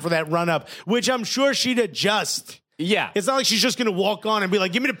that time for that run up, which I'm sure she'd adjust. Yeah. It's not like she's just going to walk on and be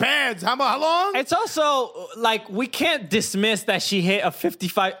like, give me the pads. How long? It's also like, we can't dismiss that she hit a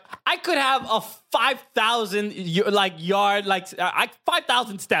 55. I could have 5,000 yard,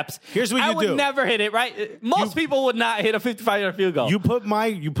 5,000 steps. Here's what I you would do. never hit it, right? Most people would not hit a 55-yard field goal. You put my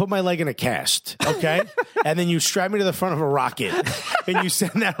leg in a cast, okay? And then you strap me to the front of a rocket, and you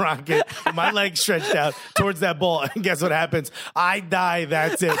send that rocket with my leg stretched out towards that ball. And guess what happens? I die.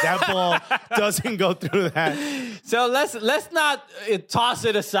 That's it. That ball doesn't go through that. So let's not toss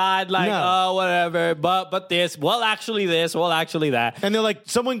it aside whatever. But this, actually that. And they're like,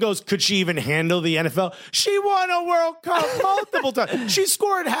 someone goes, could she even handle the NFL? She won a World Cup multiple times. She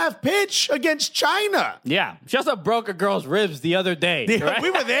scored half pitch against China. Yeah, she also broke a girl's ribs the other day. Yeah, right? we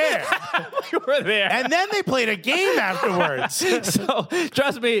were there. We were there. And then they played a game afterwards. So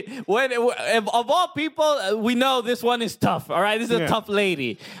trust me, of all people, we know this one is tough. All right, this is a tough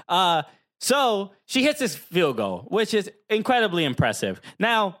lady. So she hits this field goal, which is incredibly impressive.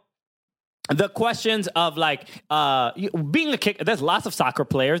 Now, the questions of being a kicker, there's lots of soccer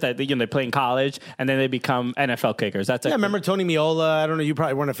players that they play in college and then they become NFL kickers. Remember Tony Miola? I don't know. You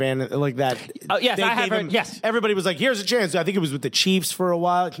probably weren't a fan like that. Yes, I have heard. Yes, everybody was like, "Here's a chance." I think it was with the Chiefs for a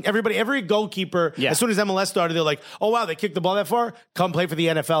while. Every goalkeeper, as soon as MLS started, they're like, "Oh wow, they kicked the ball that far. Come play for the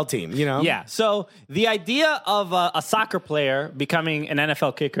NFL team." You know? Yeah. So the idea of a soccer player becoming an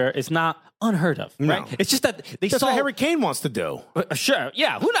NFL kicker is not unheard of, right? It's just that That's what Harry Kane wants to do. Sure,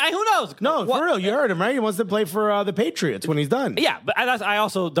 yeah. Who knows? No, for real. You heard him, right? He wants to play for the Patriots when he's done. Yeah, but I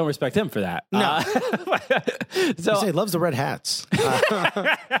also don't respect him for that. No. So he loves the red hats.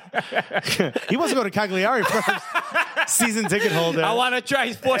 He wants to go to Cagliari first. Season ticket holder. I want to try.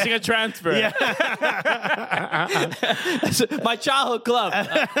 He's forcing a transfer. Yeah. My childhood club.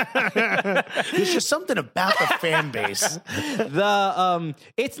 There's just something about the fan base.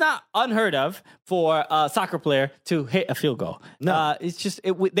 It's not unheard of for a soccer player to hit a field goal. No, it's just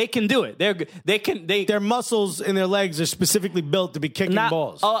they can do it. Their muscles in their legs are specifically built to be kicking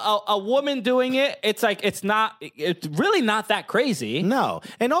balls. A woman doing it, it's really not that crazy. No,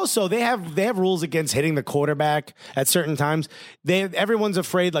 and also they have rules against hitting the quarterback at certain times. Everyone's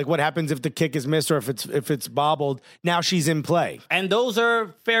afraid what happens if the kick is missed or if it's bobbled. Now she's in play, and those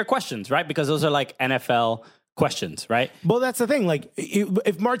are fair questions, right? Because those are NFL questions, right? Well, that's the thing.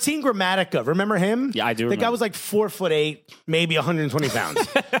 If Martin Gramatica, remember him? Yeah, I do. The guy was 4'8", maybe 120 pounds.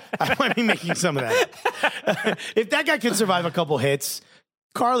 I might be making some of that. If that guy could survive a couple hits,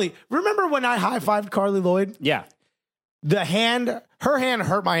 Carly. Remember when I high-fived Carly Lloyd? Yeah. Her hand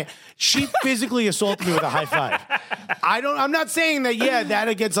hurt my hand. She physically assaulted me with a high five. I'm not saying that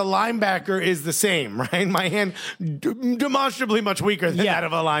against a linebacker is the same, right? My hand demonstrably much weaker than that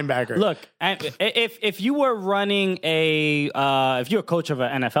of a linebacker. Look, if you were running if you're a coach of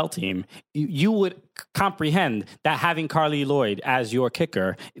an NFL team, you would comprehend that having Carly Lloyd as your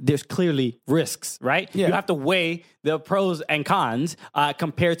kicker, there's clearly risks, right? Yeah. You have to weigh the pros and cons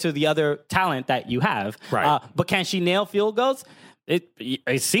compared to the other talent that you have. Right. But can she nail field goals?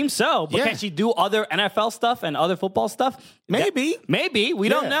 It seems so, but can she do other NFL stuff and other football stuff? Maybe. We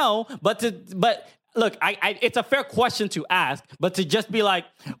don't know. But look, it's a fair question to ask, but to just be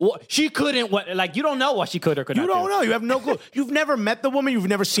she couldn't. You don't know what she could or could not. You don't know. You have no clue. You've never met the woman. You've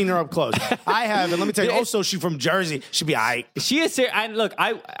never seen her up close. I have, and let me tell you. Also, she's from Jersey. She'd be all right. She is serious. And look,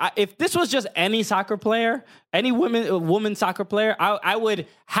 if this was just any soccer player, any woman soccer player, I would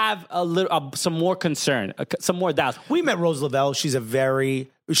have some more concern, some more doubts. We met Rose Lavelle.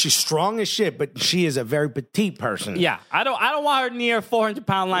 She's strong as shit, but she is a very petite person. Yeah, I don't want her near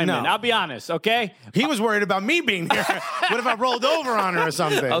 400-pound lineman. No. I'll be honest, okay? He was worried about me being here. What if I rolled over on her or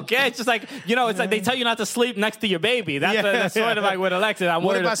something? Okay, it's just it's like they tell you not to sleep next to your baby. That's sort of like with Alexis.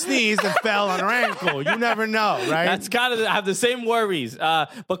 What if I sneezed and fell on her ankle? You never know, right? That's kind of have the same worries.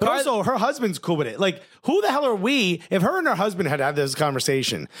 But also, her husband's cool with it. Who the hell are we if her and her husband had this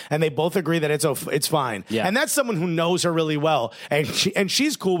conversation and they both agree that it's fine? Yeah. And that's someone who knows her really well, and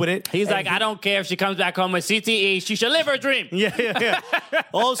she's cool with it. He's I don't care if she comes back home with CTE. She should live her dream. Yeah.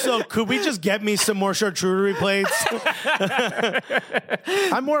 Also, could we just get me some more charcuterie plates?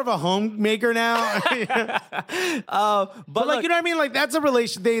 I'm more of a homemaker now. But look, you know what I mean? That's a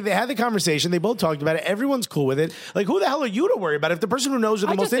relation. They had the conversation. They both talked about it. Everyone's cool with it. Who the hell are you to worry about? If the person who knows her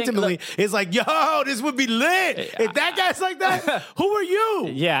the most intimately is yo, this would be lit. If that guy's like that, who are you?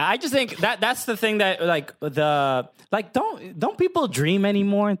 Yeah, I just think that's the thing that don't people dream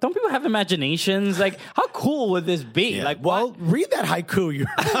anymore? Don't people have imaginations? How cool would this be? Yeah. Read that haiku you're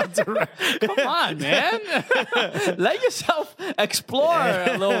about to write. Come on, man. Let yourself explore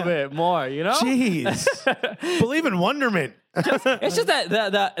a little bit more, you know? Jeez. Believe in wonderment. It's just that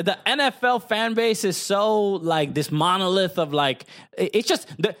the NFL fan base is so like this monolith of like it's just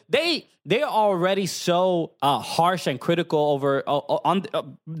they're already so harsh and critical over on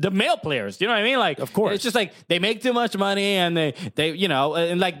the male players. You know what I mean? Like, of course, it's just like they make too much money and they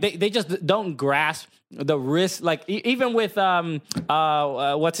and like they just don't grasp the risk. Like even with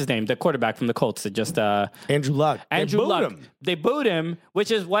what's his name, the quarterback from the Colts, that just Andrew Luck. They booed him,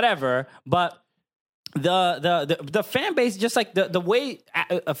 which is whatever, but. The fan base, just like the way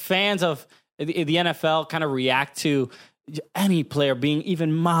fans of the NFL kind of react to any player being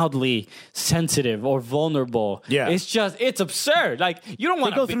even mildly sensitive or vulnerable. Yeah. It's absurd. Like, you don't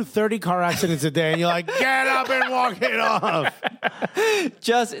want to go through 30 car accidents a day and you're like, get up and walk it off.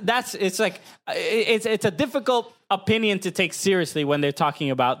 It's a difficult opinion to take seriously when they're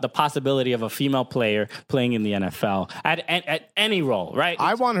talking about the possibility of a female player playing in the NFL at any role, right?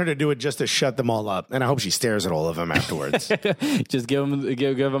 I want her to do it just to shut them all up, and I hope she stares at all of them afterwards. Just give them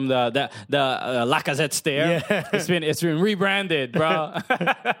the Lacazette stare. Yeah. It's been rebranded, bro.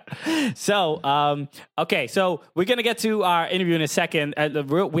 So okay, so we're gonna get to our interview in a second.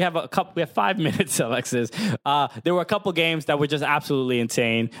 We have 5 minutes, Alexis. There were a couple games that were just absolutely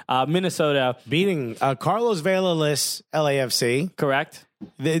insane. Minnesota beating Carlos Vela LAFC. Correct.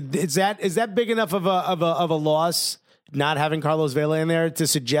 Is that big enough of a loss, not having Carlos Vela in there, to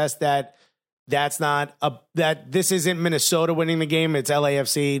suggest that that this isn't Minnesota winning the game, it's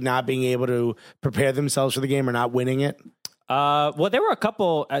LAFC not being able to prepare themselves for the game or not winning it? Well, there were a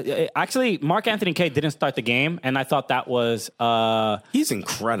couple. Actually, Mark Anthony Kaye didn't start the game, and I thought that was he's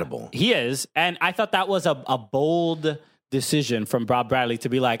incredible. He is, and I thought that was a bold decision from Bob Bradley to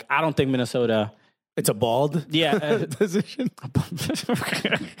be like, I don't think Minnesota. It's a bald position.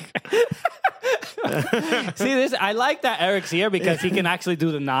 See this? I like that Eric's here because he can actually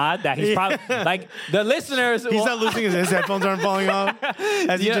do the nod. That he's probably like the listeners. He's not losing his headphones aren't falling off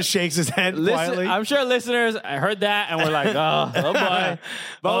as he just shakes his head quietly. I'm sure listeners heard that and we're like, oh boy.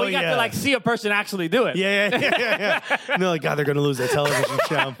 But we got to like see a person actually do it. Yeah. No, like, God, they're going to lose their television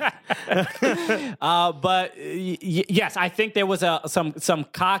show. But yes, I think there was a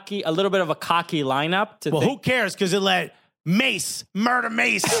little bit of a cocky lineup. Who cares? Because it let Murder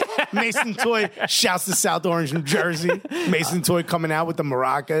Mace. Mason Toy shouts to South Orange, New Jersey. Mason Toy coming out with the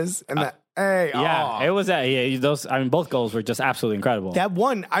maracas and the it was those. I mean, both goals were just absolutely incredible. That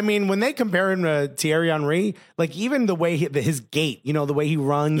one, I mean, when they compare him to Thierry Henry, like even the way his gait, the way he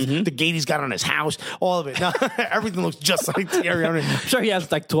runs, the gait he's got on his house, all of it, everything looks just like Thierry Henry. I'm sure he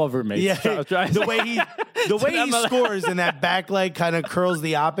has like 12 roommates. Yeah, the way he scores and that back leg kind of curls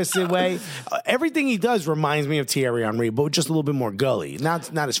the opposite way. Everything he does reminds me of Thierry Henry, but just a little bit more gully,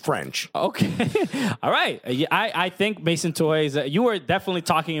 not as French. Okay, all right. I think Mason Toy's. You were definitely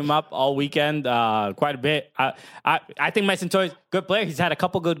talking him up all weekend quite a bit. I think Mason Toy's a good player. He's had a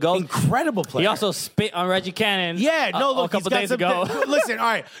couple good goals. Incredible player. He also spit on Reggie Cannon. A couple days ago. Listen, all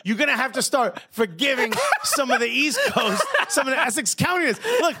right, you're gonna have to start forgiving some of the East Coast, some of the Essex counties.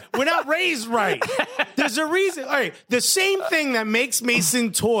 Look, we're not raised right. There's a reason. All right, the same thing that makes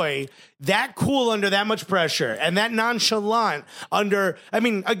Mason Toy that cool under that much pressure and that nonchalant under. I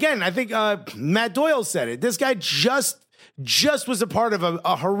mean, again, I think Matt Doyle said it. This guy just was a part of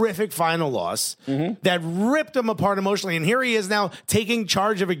a horrific final loss that ripped him apart emotionally. And here he is now taking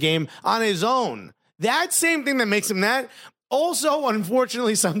charge of a game on his own. That same thing that makes him that also,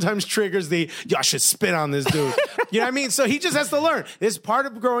 unfortunately, sometimes triggers I should spit on this dude. You know what I mean? So he just has to learn. It's part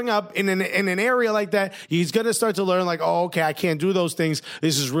of growing up in an area like that. He's going to start to learn, like, oh, okay, I can't do those things.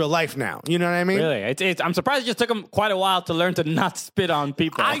 This is real life now. You know what I mean? Really? I'm surprised it just took him quite a while to learn to not spit on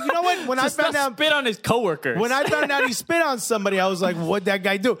people. You know what? When I found out spit on his coworkers. When I found out he spit on somebody, I was like, what'd that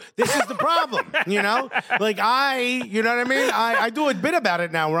guy do? This is the problem, you know? Like, you know what I mean? I do a bit about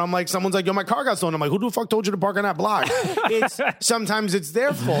it now where I'm like, someone's like, yo, my car got stolen. I'm like, who the fuck told you to park on that block? Sometimes it's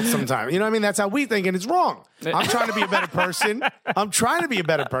their fault sometimes. You know what I mean? That's how we think, and it's wrong. I'm trying to be a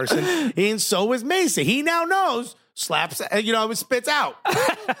better person. And so is Mason. He now knows. Slaps, spits out.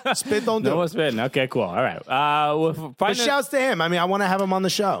 Spit don't do. No more spitting. Okay, cool. All right. But shouts to him. I mean, I want to have him on the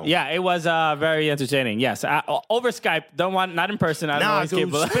show. Yeah, it was very entertaining. Yes, over Skype. Not in person. I don't know.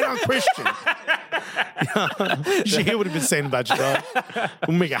 Dude, spit on Christian. You should hear what he's been saying about you, dog.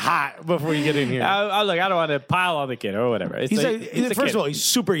 We'll make it hot before you get in here. Look, I don't want to pile on the kid or whatever. First of all, he's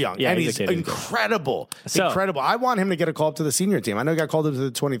super young. Yeah, and he's incredible. Incredible. I want him to get a call up to the senior team. I know he got called up to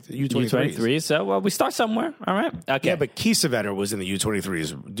the U23s. So, we start somewhere. All right. Okay. Yeah, but Kiesewetter was in the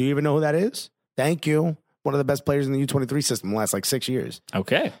U23s. Do you even know who that is? Thank you. One of the best players in the U23 system the last 6 years.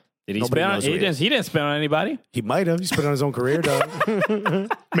 Okay. Did he Nobody spend on? knows who he is. He didn't spend on anybody. He might have. He spent on his own career, though.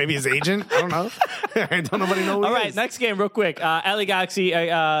 Maybe his agent. I don't know. Don't nobody know who All he right, is. next game real quick. LA Galaxy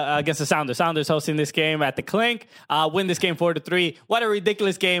against the Sounders. Sounders hosting this game at the Clink. Win this game 4-3. What a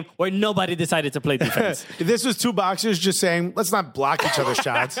ridiculous game where nobody decided to play defense. This was two boxers just saying, let's not block each other's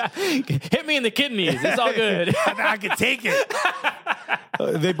shots. Hit me in the kidneys. It's all good. I can take it.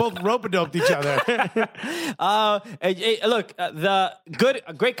 They both rope-a-doped each other. Look,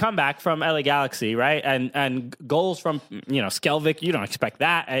 great comeback from LA Galaxy, right? And goals from Skelvik. You don't expect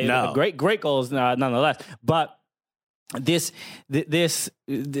that. No. Great goals nonetheless. But this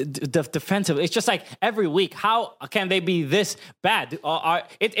defensive, it's just like every week. How can they be this bad?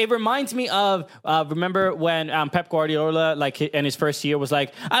 It reminds me of remember when Pep Guardiola, like in his first year, was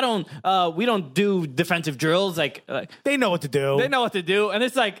like, we don't do defensive drills. Like They know what to do. they know what to do, and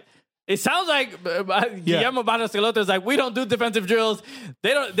it's like. It sounds like Guillermo Barros is like, we don't do defensive drills.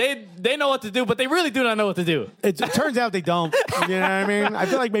 They don't. They know what to do, but they really do not know what to do. It turns out they don't. You know what I mean? I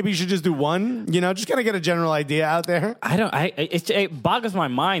feel like maybe you should just do one. Just kind of get a general idea out there. It boggles my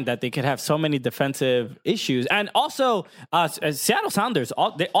mind that they could have so many defensive issues, and also Seattle Sounders.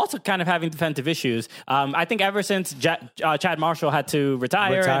 They also kind of having defensive issues. I think ever since Chad Marshall had to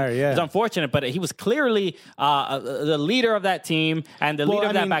retire, it's unfortunate, but he was clearly the leader of that team and the leader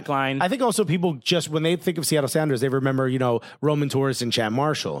of that back line. I think also people just, when they think of Seattle Sounders, they remember, Roman Torres and Chad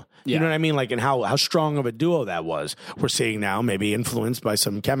Marshall. You know what I mean? Like, and how strong of a duo that was. We're seeing now, maybe influenced by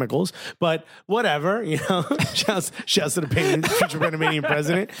some chemicals, but whatever, shouts to the future Panamanian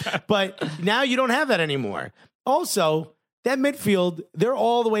president. But now you don't have that anymore. Also, that midfield, they're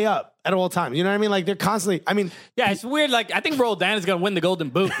all the way up at all times. You know what I mean? Like, they're constantly, it's weird. Like, I think Roldan is going to win the Golden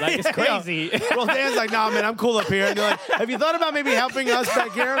Boot. Like, it's crazy. Roldan's like, nah, man, I'm cool up here. And you're like, have you thought about maybe helping us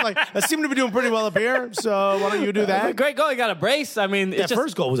back here? Like, I seem to be doing pretty well up here, so why don't you do that? Great goal. He got a brace. I mean, that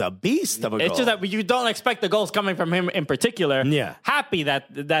first goal was a beast of a goal. It's just that you don't expect the goals coming from him in particular. Yeah. Happy that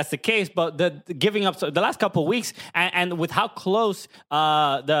that's the case, but the giving up the last couple of weeks and with how close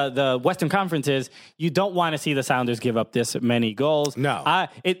the Western Conference is, you don't want to see the Sounders give up this many goals. No.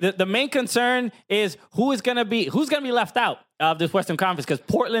 The main concern is who's going to be left out of this Western Conference, because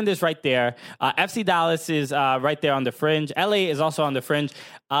Portland is right there. FC Dallas is right there on the fringe. LA is also on the fringe.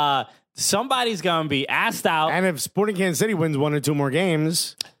 Somebody's going to be asked out. And if Sporting Kansas City wins 1 or 2 more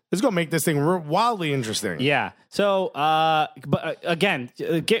games, it's going to make this thing wildly interesting. Yeah. So, but again,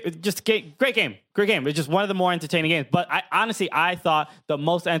 great game. It's just one of the more entertaining games. But I thought the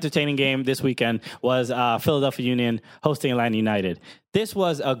most entertaining game this weekend was Philadelphia Union hosting Atlanta United. This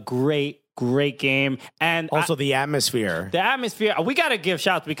was a great game. And also the atmosphere. We got to give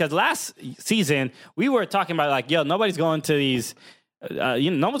shouts, because last season we were talking about like, nobody's going to these,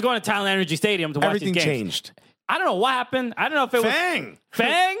 no one's going to Thailand Energy Stadium to watch these games. Everything changed. I don't know what happened. I don't know if it was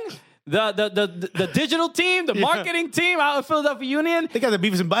Fang. The digital team, the marketing team out of Philadelphia Union. They got the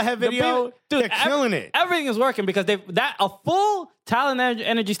Beavis and Butthead video. Dude, they're killing it. Everything is working because a full Thailand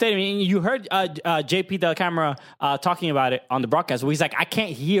Energy Stadium. You heard JP the camera talking about it on the broadcast, where he's like, I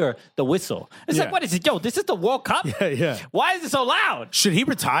can't hear the whistle. It's like, what is it? Yo, this is the World Cup? Yeah. Why is it so loud? Should he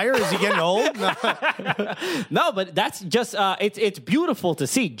retire? Is he getting old? No, but that's just, it's beautiful to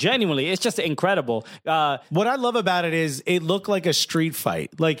see. Genuinely. It's just incredible. What I love about it is it looked like a street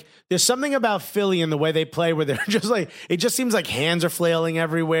fight. Like, there's something about Philly and the way they play where they're just like, it just seems like hands are flailing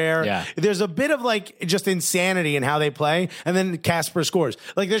everywhere. Yeah. There's a bit of like just insanity in how they play. And then Casper scores.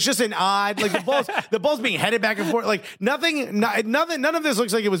 Like, there's just an odd, like the ball's being headed back and forth. Like, nothing, none of this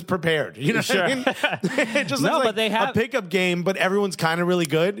looks like it was prepared. You know what I mean? It just looks like a pickup game, but everyone's kind of really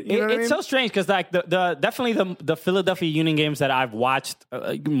good. You know what I mean? It's so strange because like definitely the Philadelphia Union games that I've watched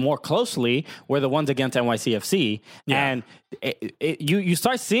more closely were the ones against NYCFC. Yeah. And you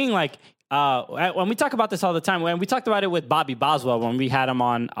start seeing like, when we talk about this all the time, when we talked about it with Bobby Boswell, when we had him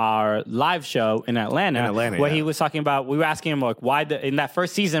on our live show in Atlanta, where he was talking about, we were asking him like, why in that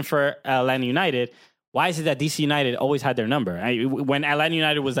first season for Atlanta United, why is it that DC United always had their number? When Atlanta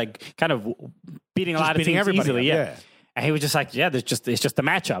United was like kind of beating a lot of teams easily, yeah. And he was just like, it's just the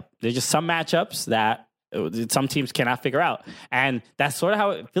matchup. There's just some matchups that some teams cannot figure out. And that's sort of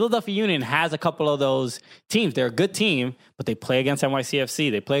how Philadelphia Union has a couple of those teams. They're a good team, but they play against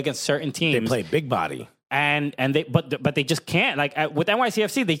NYCFC. They play against certain teams. They play big body. And but they just can't. Like with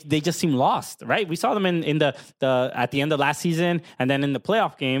NYCFC, they just seem lost, right? We saw them in the at the end of last season, and then in the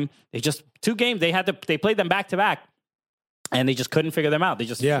playoff game, they just 2 games they played them back to back. And they just couldn't figure them out. They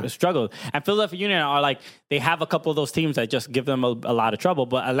just struggled. And Philadelphia Union are like, they have a couple of those teams that just give them a lot of trouble.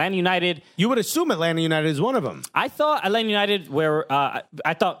 But Atlanta United... You would assume Atlanta United is one of them. I thought Atlanta United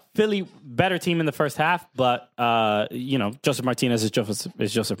I thought Philly better team in the first half, but, Joseph Martinez is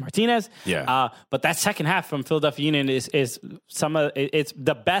Joseph Martinez. Yeah. But that second half from Philadelphia Union is it's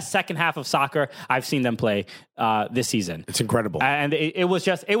the best second half of soccer I've seen them play this season. It's incredible. And it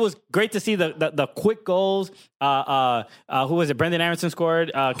was great to see the quick goals. Who was it? Brendan Aronson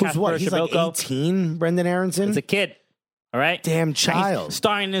scored. Who's what? He's like 18, Brendan Aronson? It's a kid. All right? Damn child. He's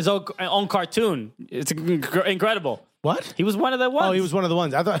starring in his own cartoon. It's incredible. What? He was one of the ones. Oh, he was one of the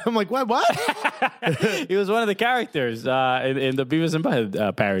ones. I'm like, what? He was one of the characters in the Beavis and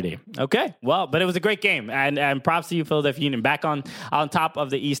Butthead parody. Okay. Well, but it was a great game. And props to you, Philadelphia Union. Back on top of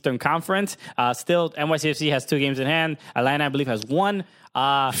the Eastern Conference. Still, NYCFC has 2 games in hand. Atlanta, I believe, has 1.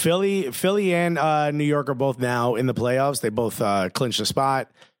 Philly and New York are both now in the playoffs. They both clinched a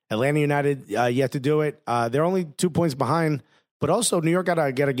spot. Atlanta United yet to do it. They're only 2 points behind, but also New York got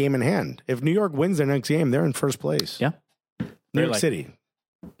to get a game in hand. If New York wins their next game, they're in first place. Yeah, New York City.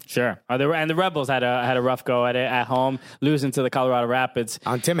 Sure. And the Rebels had a rough go at it at home, losing to the Colorado Rapids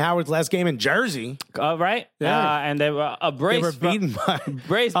on Tim Howard's last game in Jersey. Right? Yeah. And they were beaten by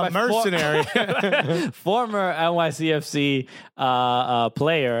a mercenary. Former NYCFC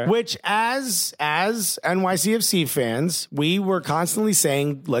player. Which, as NYCFC fans, we were constantly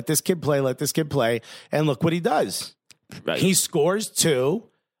saying, let this kid play. And look what he does. Right. He scores 2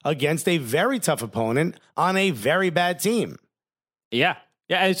 against a very tough opponent on a very bad team. Yeah.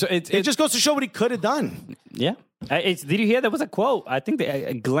 Yeah, it just goes to show what he could have done. Yeah. Did you hear there was a quote? I think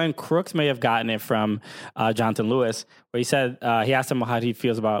Glenn Crooks may have gotten it from Jonathan Lewis, where he said he asked him how he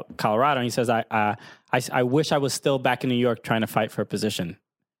feels about Colorado, and he says, "I wish I was still back in New York trying to fight for a position."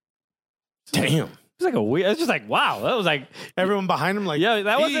 Damn. It's like it's just like, wow. That was like everyone behind him, like, yeah,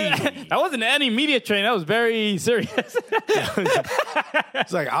 that wasn't any media training. That was very serious.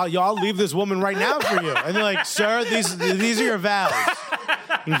 It's like, I'll leave this woman right now for you. And they're like, sir, these are your vows.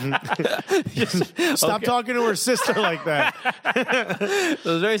 Stop talking to her sister like that. It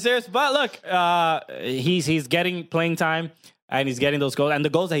was very serious. But look, he's getting playing time. And he's getting those goals. And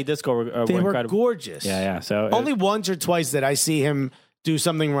the goals that he did score were incredible. Gorgeous. Yeah. So only once or twice that I see him do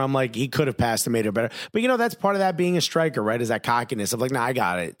something where I'm like, he could have passed and made it better. But, that's part of that being a striker, right? Is that cockiness of like, nah, I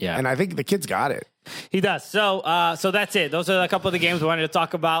got it. Yeah. And I think the kid's got it. He does. So that's it. Those are a couple of the games we wanted to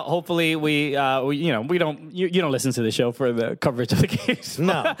talk about. Hopefully you don't listen to the show for the coverage of the games.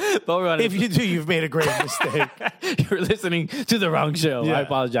 No. But if you do, you've made a great mistake. You're listening to the wrong show. Yeah. I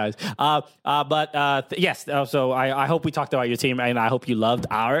apologize. Yes. So I hope we talked about your team, and I hope you loved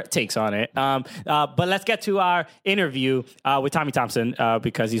our takes on it. But let's get to our interview with Tommy Thompson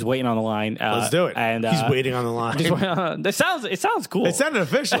because he's waiting on the line. Let's do it. And he's waiting on the line. It sounds cool. It sounded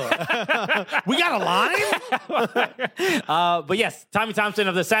official. We got a line? But yes, Tommy Thompson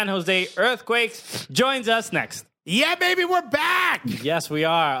of the San Jose Earthquakes joins us next. Yeah, baby, we're back. Yes, we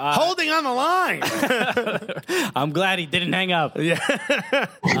are. Holding on the line. I'm glad he didn't hang up. Yeah.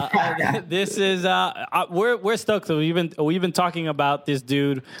 This is we're stoked. So we've been talking about this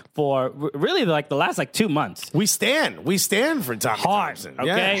dude for really like the last 2 months. We stand for Tommy Thompson.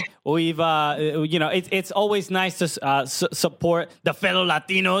 Okay, yeah. We've it's always nice to support the fellow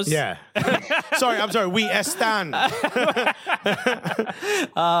Latinos. Yeah. I'm sorry. We están.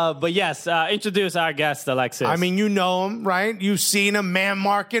 But yes, introduce our guest, Alexis. I mean, you know him, right? You've seen him man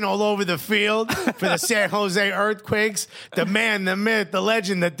marking all over the field for the San Jose Earthquakes. The man, the myth, the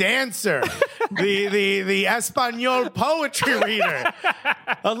legend, the dancer, the Espanol poetry reader.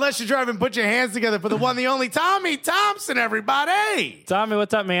 Unless you're driving, put your hands together for the one, the only Tommy Thompson, everybody. Tommy,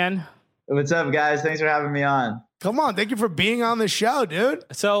 what's up, man? What's up, guys? Thanks for having me on. Come on. Thank you for being on the show, dude.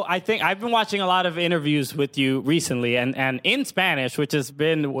 So I think I've been watching a lot of interviews with you recently and in Spanish, which has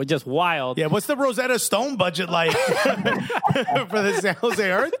been just wild. Yeah. What's the Rosetta Stone budget like for the San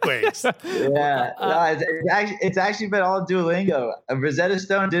Jose Earthquakes? Yeah. It's actually been all Duolingo. Rosetta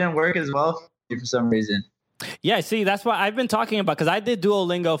Stone didn't work as well for some reason. Yeah, see, that's what I've been talking about because I did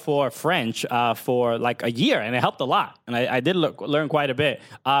Duolingo for French for like a year, and it helped a lot, and I did learn quite a bit.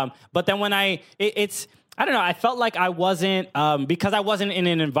 But then when I don't know, I felt like I wasn't because I wasn't in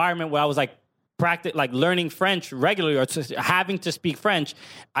an environment where I was like learning French regularly or having to speak French.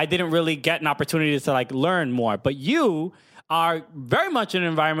 I didn't really get an opportunity to like learn more. But you are very much in an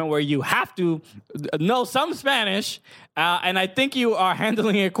environment where you have to know some Spanish, and I think you are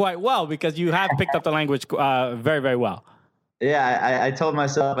handling it quite well because you have picked up the language very, very well. Yeah, I told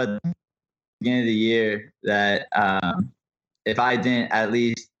myself at the beginning of the year that if I didn't at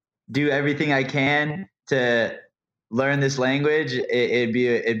least do everything I can to learn this language, it'd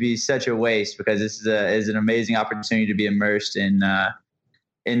be such a waste, because this is an amazing opportunity to be immersed in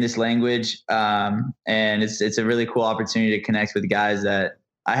this language. And it's a really cool opportunity to connect with guys that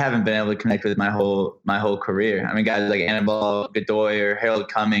I haven't been able to connect with my whole career. I mean, guys like Annabelle Godoy or Harold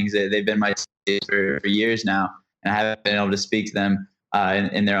Cummings, they've been my teammates for years now, and I haven't been able to speak to them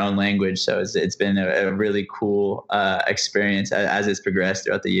in their own language. So it's been a really cool experience as it's progressed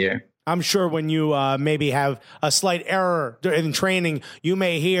throughout the year. I'm sure when you maybe have a slight error in training, you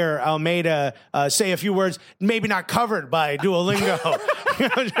may hear Almeida say a few words maybe not covered by Duolingo.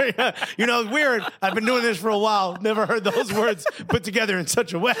 Weird. I've been doing this for a while. Never heard those words put together in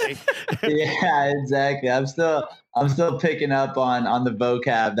such a way. Yeah, exactly. I'm still picking up on the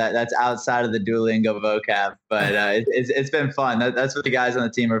vocab that's outside of the Duolingo vocab, but it's been fun. That's what the guys on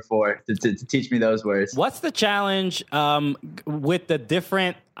the team are for, to teach me those words. What's the challenge with the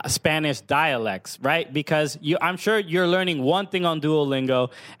different Spanish dialects, right? Because I'm sure you're learning one thing on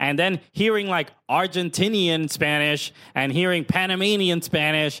Duolingo, and then hearing like Argentinian Spanish and hearing Panamanian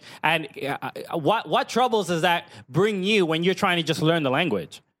Spanish, and what troubles does that bring you when you're trying to just learn the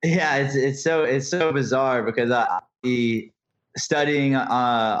language? Yeah, it's so bizarre, because I be studying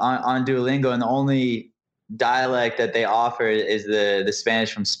on Duolingo, and the only dialect that they offer is the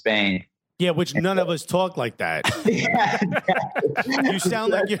Spanish from Spain. Yeah, which none of us talk like that. Yeah, You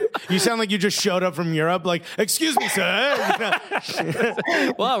sound like you just showed up from Europe. Like, excuse me, sir.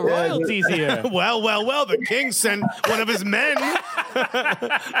 Well, royalties here. Well. The king sent one of his men.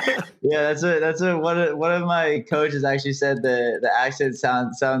 Yeah, that's one of my coaches actually said the accent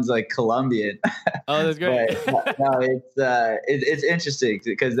sounds like Colombian. Oh, that's great. But, no, it's interesting,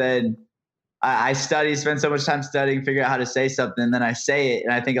 because then I spend so much time studying, figure out how to say something, and then I say it.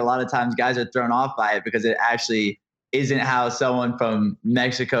 And I think a lot of times guys are thrown off by it, because it actually isn't how someone from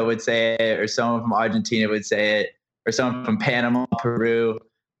Mexico would say it, or someone from Argentina would say it, or someone from Panama, Peru.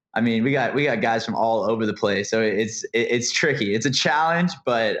 I mean, we got guys from all over the place. So it's tricky. It's a challenge,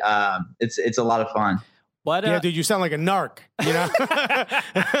 but it's a lot of fun. What, yeah, dude, you sound like a narc, you know?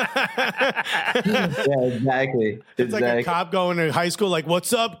 Yeah, exactly. It's like a cop going to high school, like,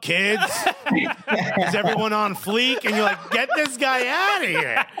 what's up, kids? Is everyone on fleek? And you're like, get this guy out of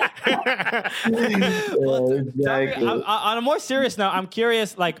here. Yeah, exactly. On a more serious note, I'm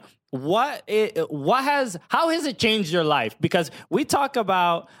curious, like, how has it changed your life? Because we talk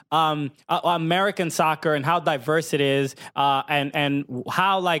about American soccer and how diverse it is, and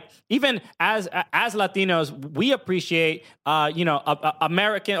how, like, even as Latinos, we appreciate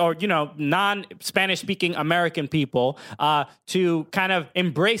American, or non-Spanish speaking American people to kind of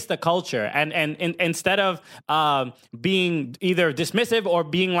embrace the culture, and instead of being either dismissive or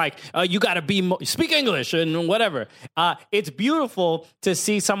being like, you got to speak English and whatever. It's beautiful to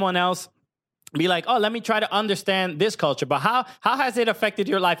see someone else be like, oh, let me try to understand this culture. But how has it affected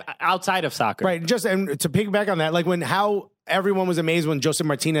your life outside of soccer? Right. And to piggyback on that, like how everyone was amazed when Joseph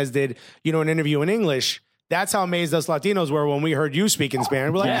Martinez did, an interview in English. That's how amazed us Latinos were when we heard you speak in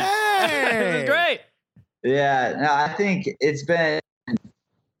Spanish. We're like, hey, this is great. Yeah, no, I think it's been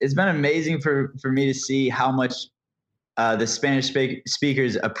amazing for me to see how much the Spanish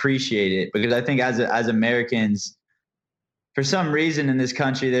speakers appreciate it, because I think as Americans, for some reason in this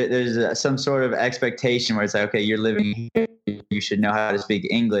country, there's some sort of expectation where it's like, okay, you're living here, you should know how to speak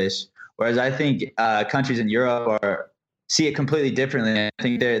English. Whereas I think countries in Europe see it completely differently. I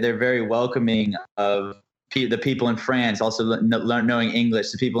think they're very welcoming of the people in France also knowing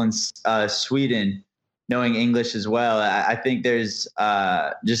English, the people in Sweden knowing English as well. I think there's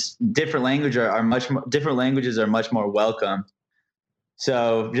just different languages are much more welcome.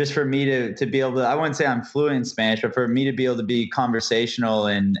 So just for me to be able to, I wouldn't say I'm fluent in Spanish, but for me to be able to be conversational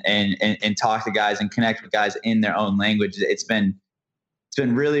and talk to guys and connect with guys in their own language, it's been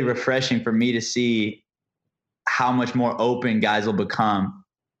really refreshing for me to see how much more open guys will become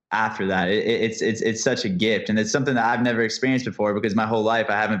after that. It's such a gift, and it's something that I've never experienced before, because my whole life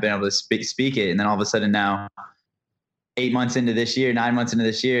I haven't been able to speak it, and then all of a sudden now, 9 months into this year,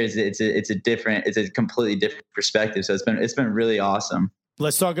 it's a completely different perspective. So it's been really awesome.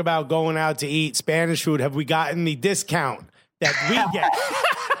 Let's talk about going out to eat Spanish food. Have we gotten the discount that we get?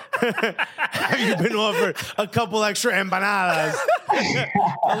 Have you been offered a couple extra empanadas?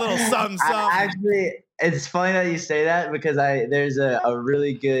 A little something. Actually, it's funny that you say that, because there's a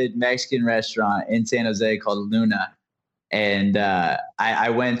really good Mexican restaurant in San Jose called Luna, and I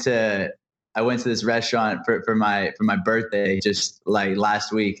went to this restaurant for my birthday just like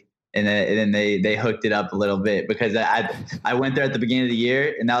last week, and then they hooked it up a little bit, because I went there at the beginning of the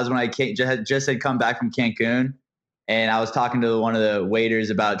year, and that was when I just had come back from Cancun, and I was talking to one of the waiters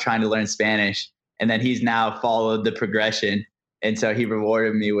about trying to learn Spanish, And then he's now followed the progression. And so he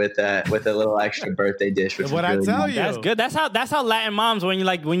rewarded me with a little extra birthday dish. Which What was really I tell nice. you. That's good. That's how Latin moms, when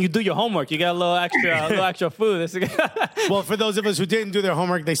you do your homework, you get a little extra food. Well, for those of us who didn't do their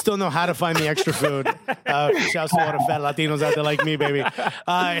homework, they still know how to find the extra food. Shouts to all the fat Latinos out there like me, baby.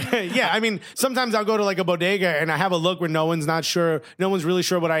 Yeah, I mean, sometimes I'll go to like a bodega and I have a look where no one's really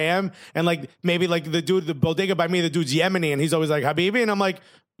sure what I am. And like maybe like the bodega by me, the dude's Yemeni, and he's always like, Habibi. And I'm like,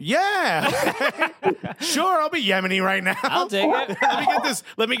 yeah, sure, I'll be Yemeni right now. I'll take it.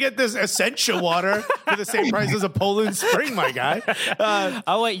 Let me get this essential water for the same price as a Poland Spring, my guy.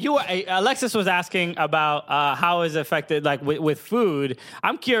 Alexis was asking about how is it affected like with food.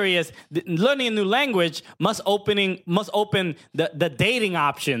 I'm curious. Learning a new language must open the dating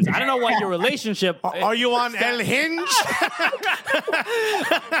options. I don't know what your relationship. Are you on El Hinge?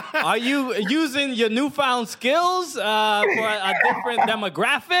 Are you using your newfound skills for a different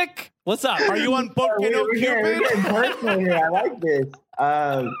demographic? What's up? Are you on Pocono We're getting personal here. I like this.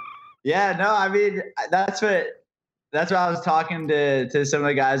 Yeah, no, I mean that's what I was talking to some of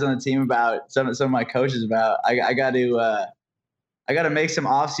the guys on the team about, some of my coaches about. I got to make some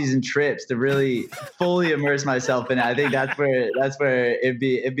off-season trips to really fully immerse myself in it. I think that's where it'd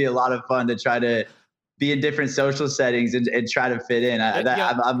be a lot of fun to try to be in different social settings and try to fit in.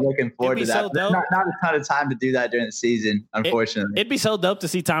 I'm looking forward to that. So not a ton of time to do that during the season, unfortunately. It'd be so dope to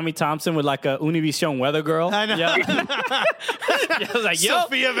see Tommy Thompson with like a Univision weather girl. I know. Yeah. I was like, yo,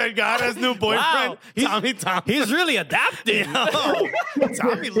 Sofia Vergara's new boyfriend, wow, Tommy Thompson. he's really adapting.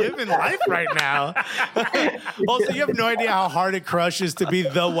 Tommy living life right now. Also, you have no idea how hard it crushes to be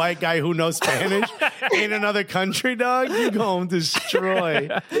the white guy who knows Spanish in another country, dog. You're going to destroy.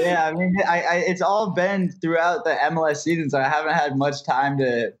 Yeah, I mean, it's all been throughout the MLS season, so I haven't had much time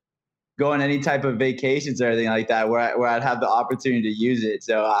to go on any type of vacations or anything like that where I'd have the opportunity to use it.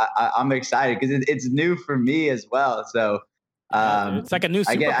 So I'm excited because it's new for me as well. So it's like a new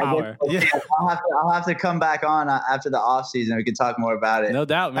superpower. I'll have to come back on after the off season. We can talk more about it. No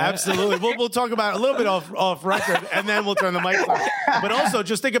doubt, man. Absolutely. We'll talk about it a little bit off record, and then we'll turn the mics on. But also,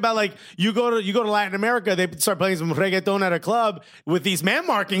 just think about like you go to Latin America, they start playing some reggaeton at a club with these man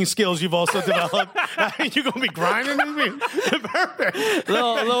marking skills you've also developed. You're gonna be grinding. Perfect.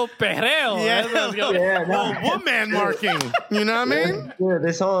 little perreo. Yeah, woman marking. You know what I mean? Yeah,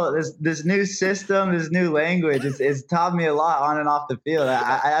 this new system, this new language, it's taught me a lot on and off the field.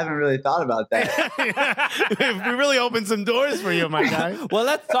 I haven't really thought about that. We really opened some doors for you, my guy. Well,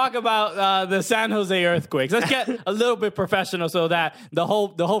 let's talk about the San Jose Earthquakes. Let's get a little bit professional so that the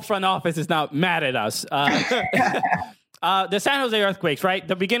whole front office is not mad at us. The San Jose Earthquakes, right?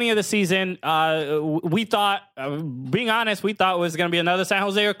 The beginning of the season, we thought, being honest, we thought it was going to be another San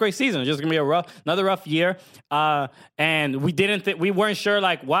Jose Earthquake season. Just going to be another rough year. And we weren't sure,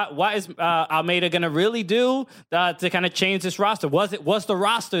 like, what is Almeida going to really do to kind of change this roster? Was the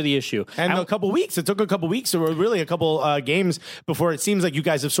roster the issue? And it took a couple weeks, or really a couple games before it seems like you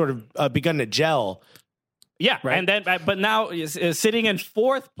guys have sort of begun to gel. Yeah, right. And then, but now is sitting in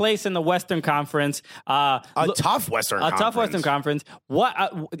fourth place in the Western Conference. A tough Western Conference. What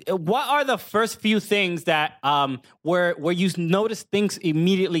are the first few things that where you notice things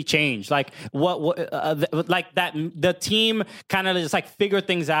immediately change? Like like that the team kind of just like figure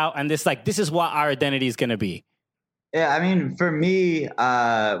things out, and this is what our identity is going to be. Yeah, I mean, for me,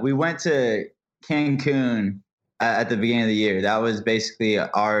 we went to Cancun at the beginning of the year. That was basically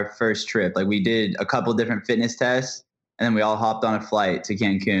our first trip. Like, we did a couple different fitness tests, and then we all hopped on a flight to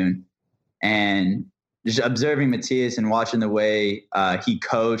Cancun. And just observing Matias and watching the way he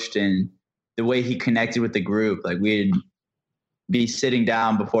coached and the way he connected with the group. Like, we'd be sitting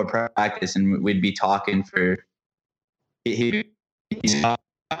down before practice and we'd be talking for he's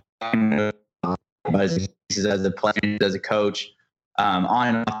talking as a player, as a coach,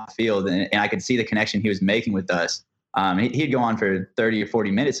 on and off the field, and I could see the connection he was making with us. He'd go on for 30 or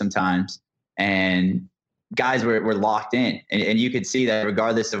 40 minutes sometimes, and guys were locked in. And you could see that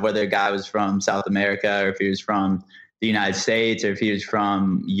regardless of whether a guy was from South America or if he was from the United States or if he was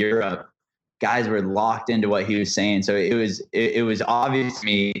from Europe, guys were locked into what he was saying. So it was obvious to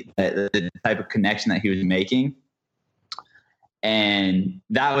me that the type of connection that he was making. And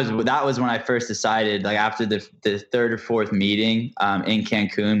that was when I first decided, like, after the third or fourth meeting in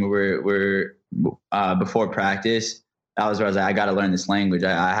Cancun, we're before practice, that was where I was like, I got to learn this language.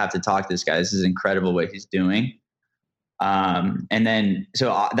 I have to talk to this guy. This is incredible what he's doing. And then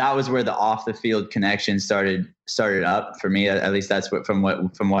so that was where the off the field connection started up for me. At least that's from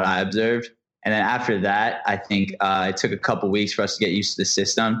what I observed. And then after that, I think it took a couple weeks for us to get used to the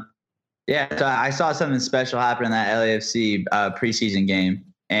system. Yeah, so I saw something special happen in that LAFC preseason game,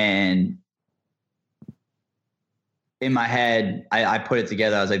 and in my head, I put it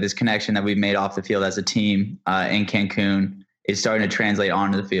together. I was like, this connection that we've made off the field as a team in Cancun is starting to translate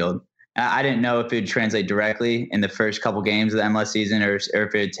onto the field. I didn't know if it would translate directly in the first couple games of the MLS season or if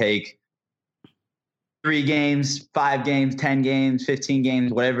it would take 3 games, 5 games, 10 games, 15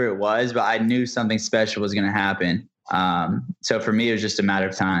 games, whatever it was. But I knew something special was going to happen. So for me, it was just a matter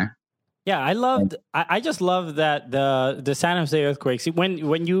of time. Yeah, I just love that the San Jose Earthquakes,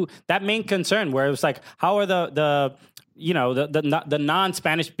 when you, that main concern where it was like, how are the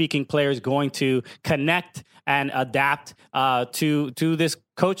non-Spanish speaking players going to connect and adapt to this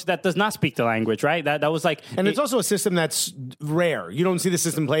coach that does not speak the language, right? That was like, and it's also a system that's rare. You don't see the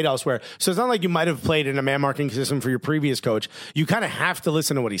system played elsewhere. So it's not like you might have played in a man marking system for your previous coach. You kind of have to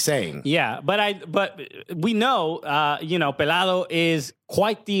listen to what he's saying. Yeah, but we know, Pelado is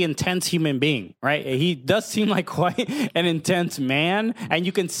quite the intense human being, right? He does seem like quite an intense man, and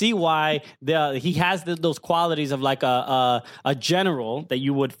you can see why he has those qualities of like a general that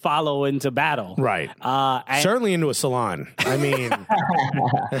you would follow into battle, right? Certainly into a salon. I mean,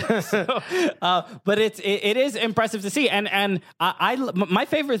 but it is impressive to see, and my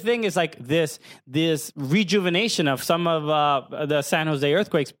favorite thing is like this rejuvenation of some of the San Jose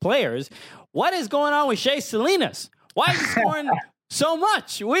Earthquakes players. What is going on with Shea Salinas? Why is he scoring so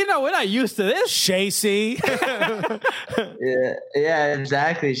much? We're not used to this. Shea C. yeah,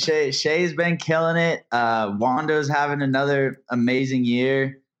 exactly. Shea's been killing it. Wando's having another amazing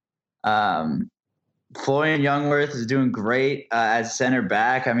year. Florian Youngworth is doing great as center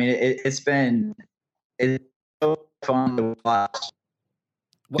back. I mean, it's so fun to watch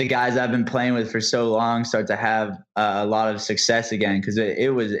the guys I've been playing with for so long start to have a lot of success again, because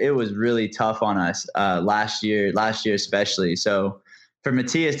it was really tough on us last year especially. So for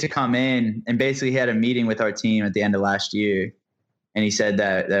Matias to come in, and basically he had a meeting with our team at the end of last year, and he said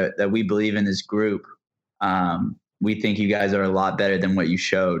that we believe in this group. We think you guys are a lot better than what you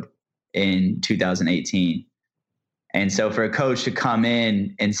showed in 2018. And so for a coach to come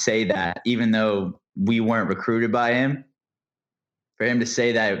in and say that, even though we weren't recruited by him, for him to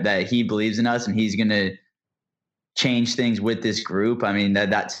say that he believes in us and he's going to change things with this group, I mean,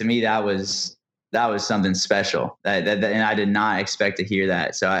 that to me, that was something special. And I did not expect to hear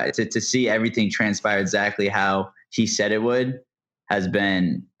that. So to see everything transpire exactly how he said it would has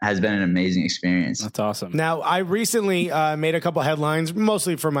been an amazing experience. That's awesome. Now, I recently made a couple headlines,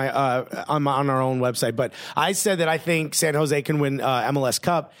 mostly for my on our own website, but I said that I think San Jose can win MLS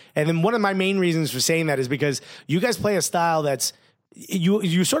Cup. And then one of my main reasons for saying that is because you guys play a style that's,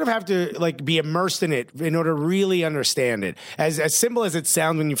 you sort of have to like be immersed in it in order to really understand it. As simple as it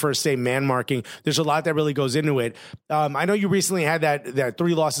sounds when you first say man marking, there's a lot that really goes into it. I know you recently had that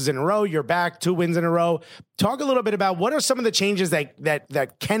 3 losses in a row. You're back 2 wins in a row. Talk a little bit about what are some of the changes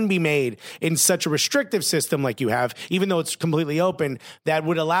that can be made in such a restrictive system like you have, even though it's completely open, that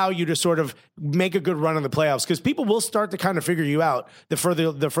would allow you to sort of make a good run in the playoffs, because people will start to kind of figure you out the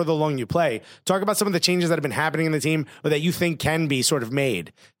further along you play. Talk about some of the changes that have been happening in the team or that you think can be sort of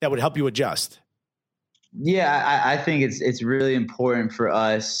made that would help you adjust. Yeah, I think it's really important for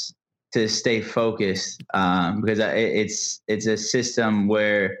us to stay focused because it's a system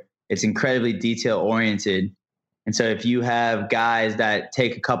where it's incredibly detail oriented. And so if you have guys that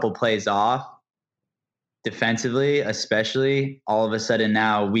take a couple plays off defensively, especially, all of a sudden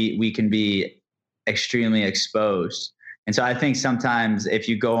now we can be extremely exposed. And so I think sometimes if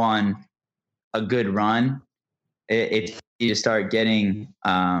you go on a good run, it's easy to start getting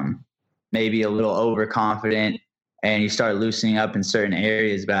maybe a little overconfident and you start loosening up in certain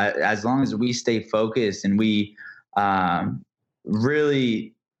areas. But as long as we stay focused and we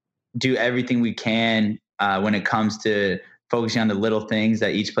really do everything we can when it comes to focusing on the little things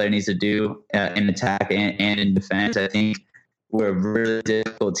that each player needs to do in attack and in defense, I think we're a really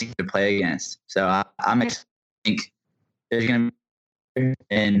difficult team to play against. So I'm excited. I think there's going to be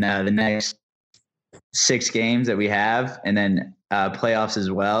in the next 6 games that we have, and then playoffs as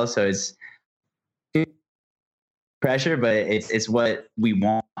well. So it's pressure, but it's what we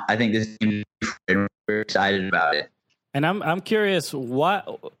want. I think this team, we're excited about it. And I'm curious,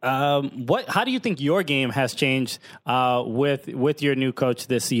 how do you think your game has changed with your new coach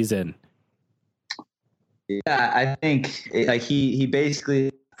this season? Yeah, I think like he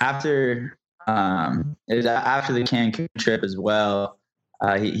basically after the Cancun trip as well,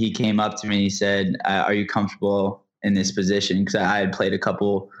 he came up to me and he said, "Are you comfortable in this position?" Because I had played a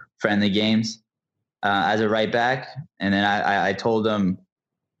couple friendly games as a right back, and then I told him,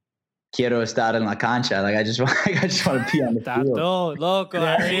 "Quiero estar en la cancha." Like I just want to be on the field. Loco,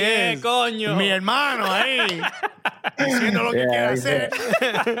 there he is, coño. Mi hermano, ahí. Diciendo lo que quiera hacer.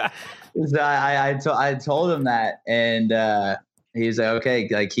 So I told him that, and he was like, okay,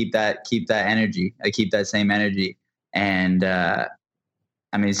 like keep that energy, keep that same energy. And I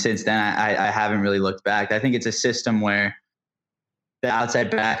mean, since then I haven't really looked back. I think it's a system where the outside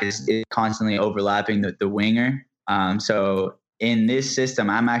back is constantly overlapping the winger. So in this system,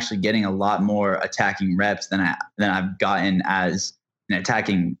 I'm actually getting a lot more attacking reps than I've gotten as an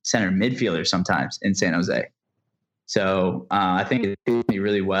attacking center midfielder sometimes in San Jose. So I think it's doing me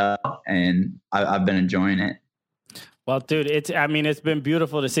really well, and I've been enjoying it. Well, dude, it's been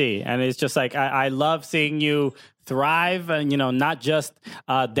beautiful to see. And it's just like, I love seeing you thrive and, not just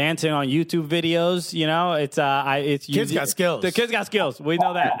dancing on YouTube videos, it's kids got skills. The kids got skills. We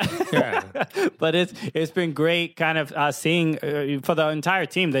know that. Yeah. But it's been great kind of seeing for the entire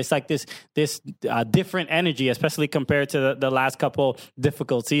team. There's like this different energy, especially compared to the last couple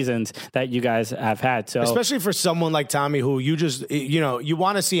difficult seasons that you guys have had. So especially for someone like Tommy, who you just, you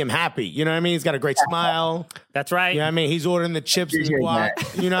want to see him happy. You know what I mean? He's got a great smile. That's right. You know what I mean? He's ordering the chips and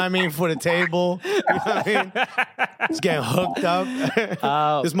guac, you know what I mean, for the table. You know what I mean? He's getting hooked up.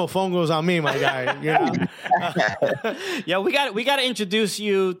 This mofongo's on me, my guy. You know? Yeah, we got to introduce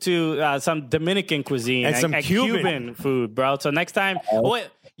you to some Dominican cuisine and some Cuban food, bro. So next time,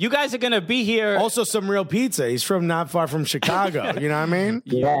 you guys are gonna be here. Also, some real pizza. He's from not far from Chicago. You know what I mean?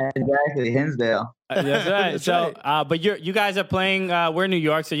 Yeah, exactly. Hinsdale. That's right. So, but you guys are playing. We're in New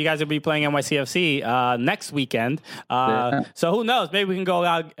York, so you guys will be playing NYCFC next weekend. So who knows? Maybe we can go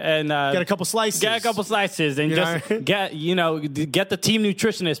out and get a couple slices. And get the team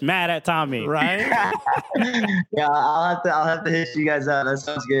nutritionist mad at Tommy. Right? Yeah, I'll have to hit you guys up. That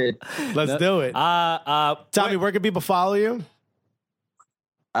sounds good. Let's do it. Tommy, where can people follow you?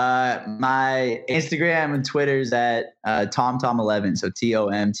 My Instagram and Twitter is at TomTom11. So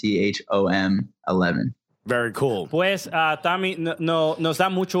TOMTHOM 11. Very cool. Pues, Tommy, nos da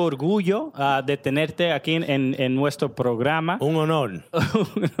mucho orgullo de tenerte aquí en nuestro programa. Un honor.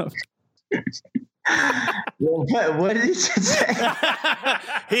 What did he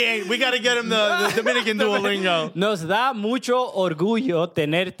say? We got to get him the Dominican Duolingo. Nos da mucho orgullo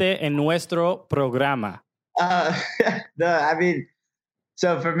tenerte en nuestro programa.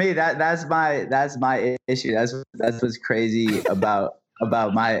 So for me, that's my issue. That's what's crazy about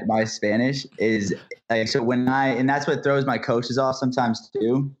my Spanish is like, so and that's what throws my coaches off sometimes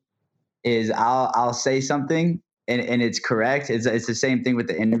too, is I'll say something and it's correct. It's the same thing with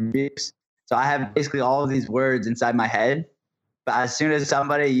the interviews. So I have basically all of these words inside my head, but as soon as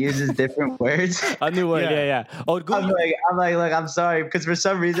somebody uses different words, a new word, yeah. I'm like, look, I'm sorry, because for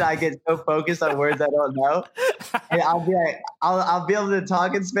some reason I get so focused on words I don't know, and I'll be like, I'll be able to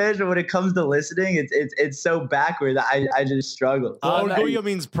talk in Spanish, but when it comes to listening, it's so backward that I just struggle. Orgullo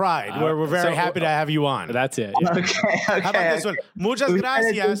means pride. We're very happy to have you on. That's it. Yeah. Okay. How about this one? Muchas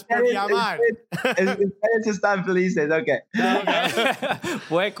gracias por llamar. Ustedes están felices. Okay.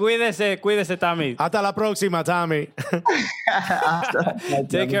 Pues cuídese, Tommy. Hasta la próxima, Tommy.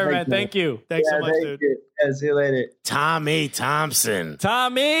 Take care, man. Thank you. Thanks so much, dude. Yeah, see you later. Tommy Thompson.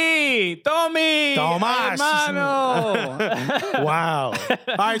 Tomas. Hermano. Wow.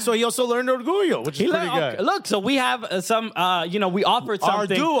 All right, so he also learned Orgullo, which is pretty good. Look, so we have some, we offered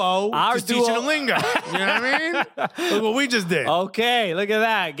something. Our duo teaching a lingo. You know what I mean? Look what we just did. Okay, look at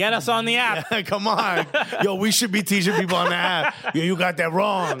that. Get us on the app. Yeah, come on. Yo, we should be teaching people on the app. Yo, you got that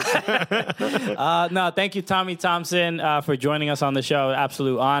wrong. No, thank you, Tommy Thompson, for joining us on the show.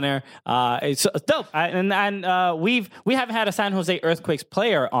 Absolute honor. It's dope. We haven't had a San Jose Earthquakes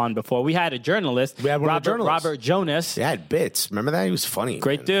player on before. We had a journalist. We had Robert Jonas. He had bits. Remember that? He was funny.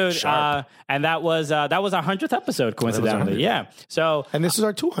 Great dude. And that was our 100th episode, coincidentally. Yeah. So, and this is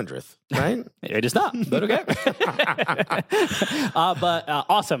our 200th, right? It is not, but okay. But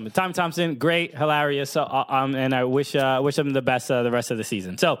awesome. Tommy Thompson, great, hilarious. So, and I wish him the best the rest of the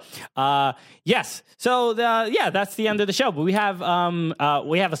season. So, yes. So, that's the end of the show. But we have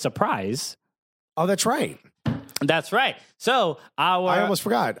a surprise. Oh, that's right. That's right. So I almost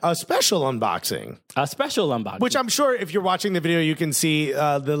forgot. A special unboxing. Which I'm sure if you're watching the video, you can see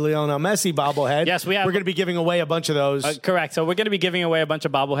the Lionel Messi bobblehead. Yes, we're going to be giving away a bunch of those. Correct. So we're going to be giving away a bunch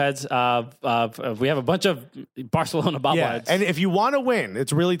of bobbleheads. We have a bunch of Barcelona bobbleheads. Yeah. And if you want to win,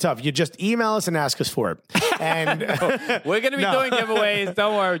 it's really tough. You just email us and ask us for it. And we're going to be doing giveaways.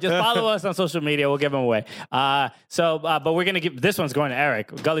 Don't worry. Just follow us on social media. We'll give them away. But we're going to give this one's going to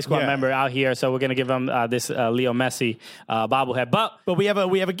Eric, Gully Squad member out here. So we're going to give him this Leo Messi bobblehead. But we have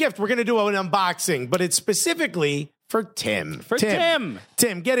a gift. We're going to do an unboxing, but it's specifically for Tim.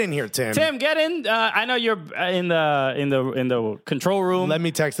 Tim, get in here, Tim. Tim, get in. I know you're in the control room. Let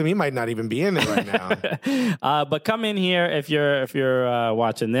me text him. He might not even be in it right now. But come in here if you're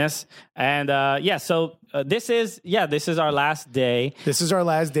watching this. And so this is our last day. This is our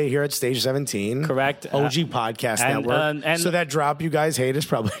last day here at Stage 17. Correct. OG Podcast Network. And so that drop you guys hate is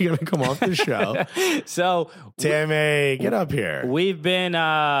probably going to come off the show. So Timmy, get up here. We've been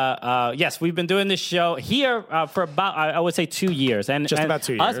we've been doing this show here for about I would say 2 years, and about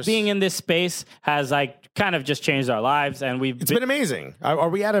 2 years. Us being in this space has like kind of just changed our lives, and it's been amazing. Are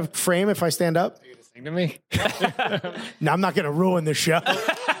we out of frame if I stand up? Sing to me. No, I'm not going to ruin the show.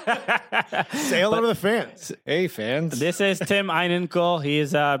 Say hello to the fans. Hey, fans. This is Tim Einenkel.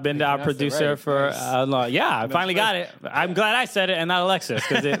 He's been our producer for I finally got it. I'm glad I said it and not Alexis,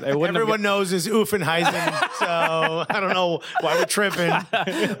 because it wouldn't. Everyone knows is Uffenheisen, so I don't know why we're tripping.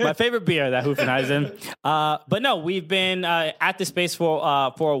 My favorite beer, that Hufenheisen. But no, we've been at this space for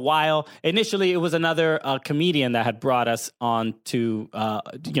a while. Initially, it was another comedian that had brought us on to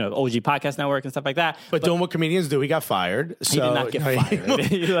OG Podcast Network and stuff like that. But doing what comedians do, he got fired. He did not get fired.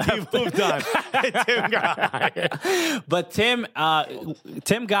 He moved on. Tim got hired. But Tim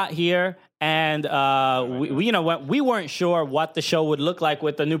got here. And we weren't sure what the show would look like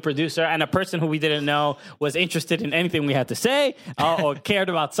with the new producer and a person who we didn't know was interested in anything we had to say or cared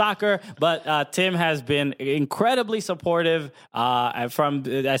about soccer. But Tim has been incredibly supportive from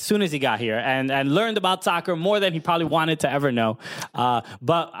as soon as he got here and learned about soccer more than he probably wanted to ever know.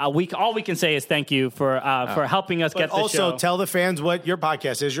 But all we can say is thank you for helping us get the show. Also, tell the fans what your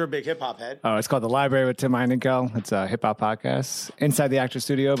podcast is. You're a big hip hop head. Oh, it's called The Library with Tim Einenkel. It's a hip hop podcast inside the Actors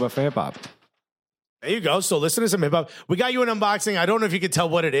Studio, but for hip hop. There you go. So listen to some hip hop. We got you an unboxing. I don't know if you could tell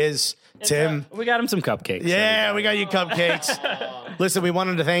what it is, Tim. We got him some cupcakes. Yeah, we got you cupcakes. Listen, we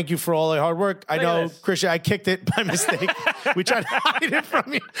wanted to thank you for all your hard work. I know, Christian, I kicked it by mistake. We tried to hide it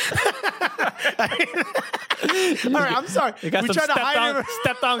from you. All right, I'm sorry. We tried to hide it.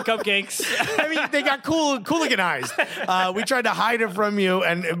 Stepped on cupcakes. I mean, they got hooliganized. We tried to hide it from you,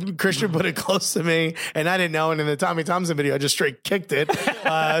 and Christian put it close to me, and I didn't know. And in the Tommy Thompson video, I just straight kicked it.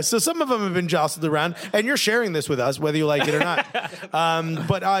 So some of them have been jostled around, and you're sharing this with us, whether you like it or not.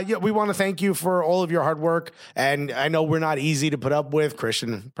 But we want to thank you for all of your hard work, and I know we're not easy to put up with,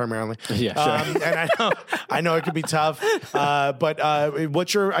 Christian primarily. Yeah, sure. And I know it could be tough. But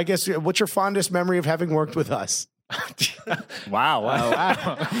what's your fondest memory of having worked with us? Wow.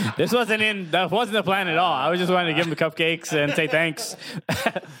 That wasn't the plan at all. I was just wanting to give him the cupcakes and say thanks.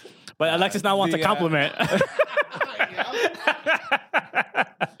 But Alexis now wants a compliment.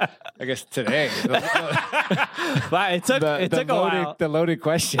 I guess today. But it took a while. The loaded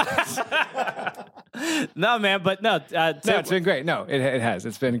questions. No, man, but no. No, it's been great. No, it has.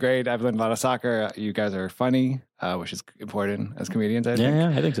 It's been great. I've learned a lot of soccer. You guys are funny, which is important as comedians, I think. Yeah,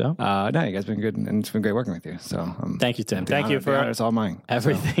 I think so. No, you guys have been good, and it's been great working with you. So thank you, Tim. Thank you for it's all mine.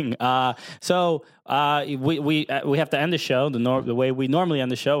 Everything. So we have to end the show the way we normally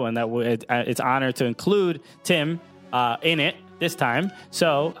end the show, and that it's an honor to include Tim in it this time.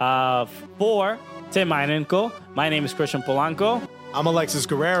 So for Tim Einenkel, my name is Christian Polanco. I'm Alexis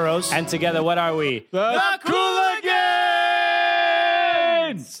Guerreros. And together, what are we? The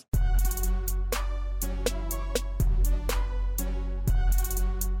Cooligans!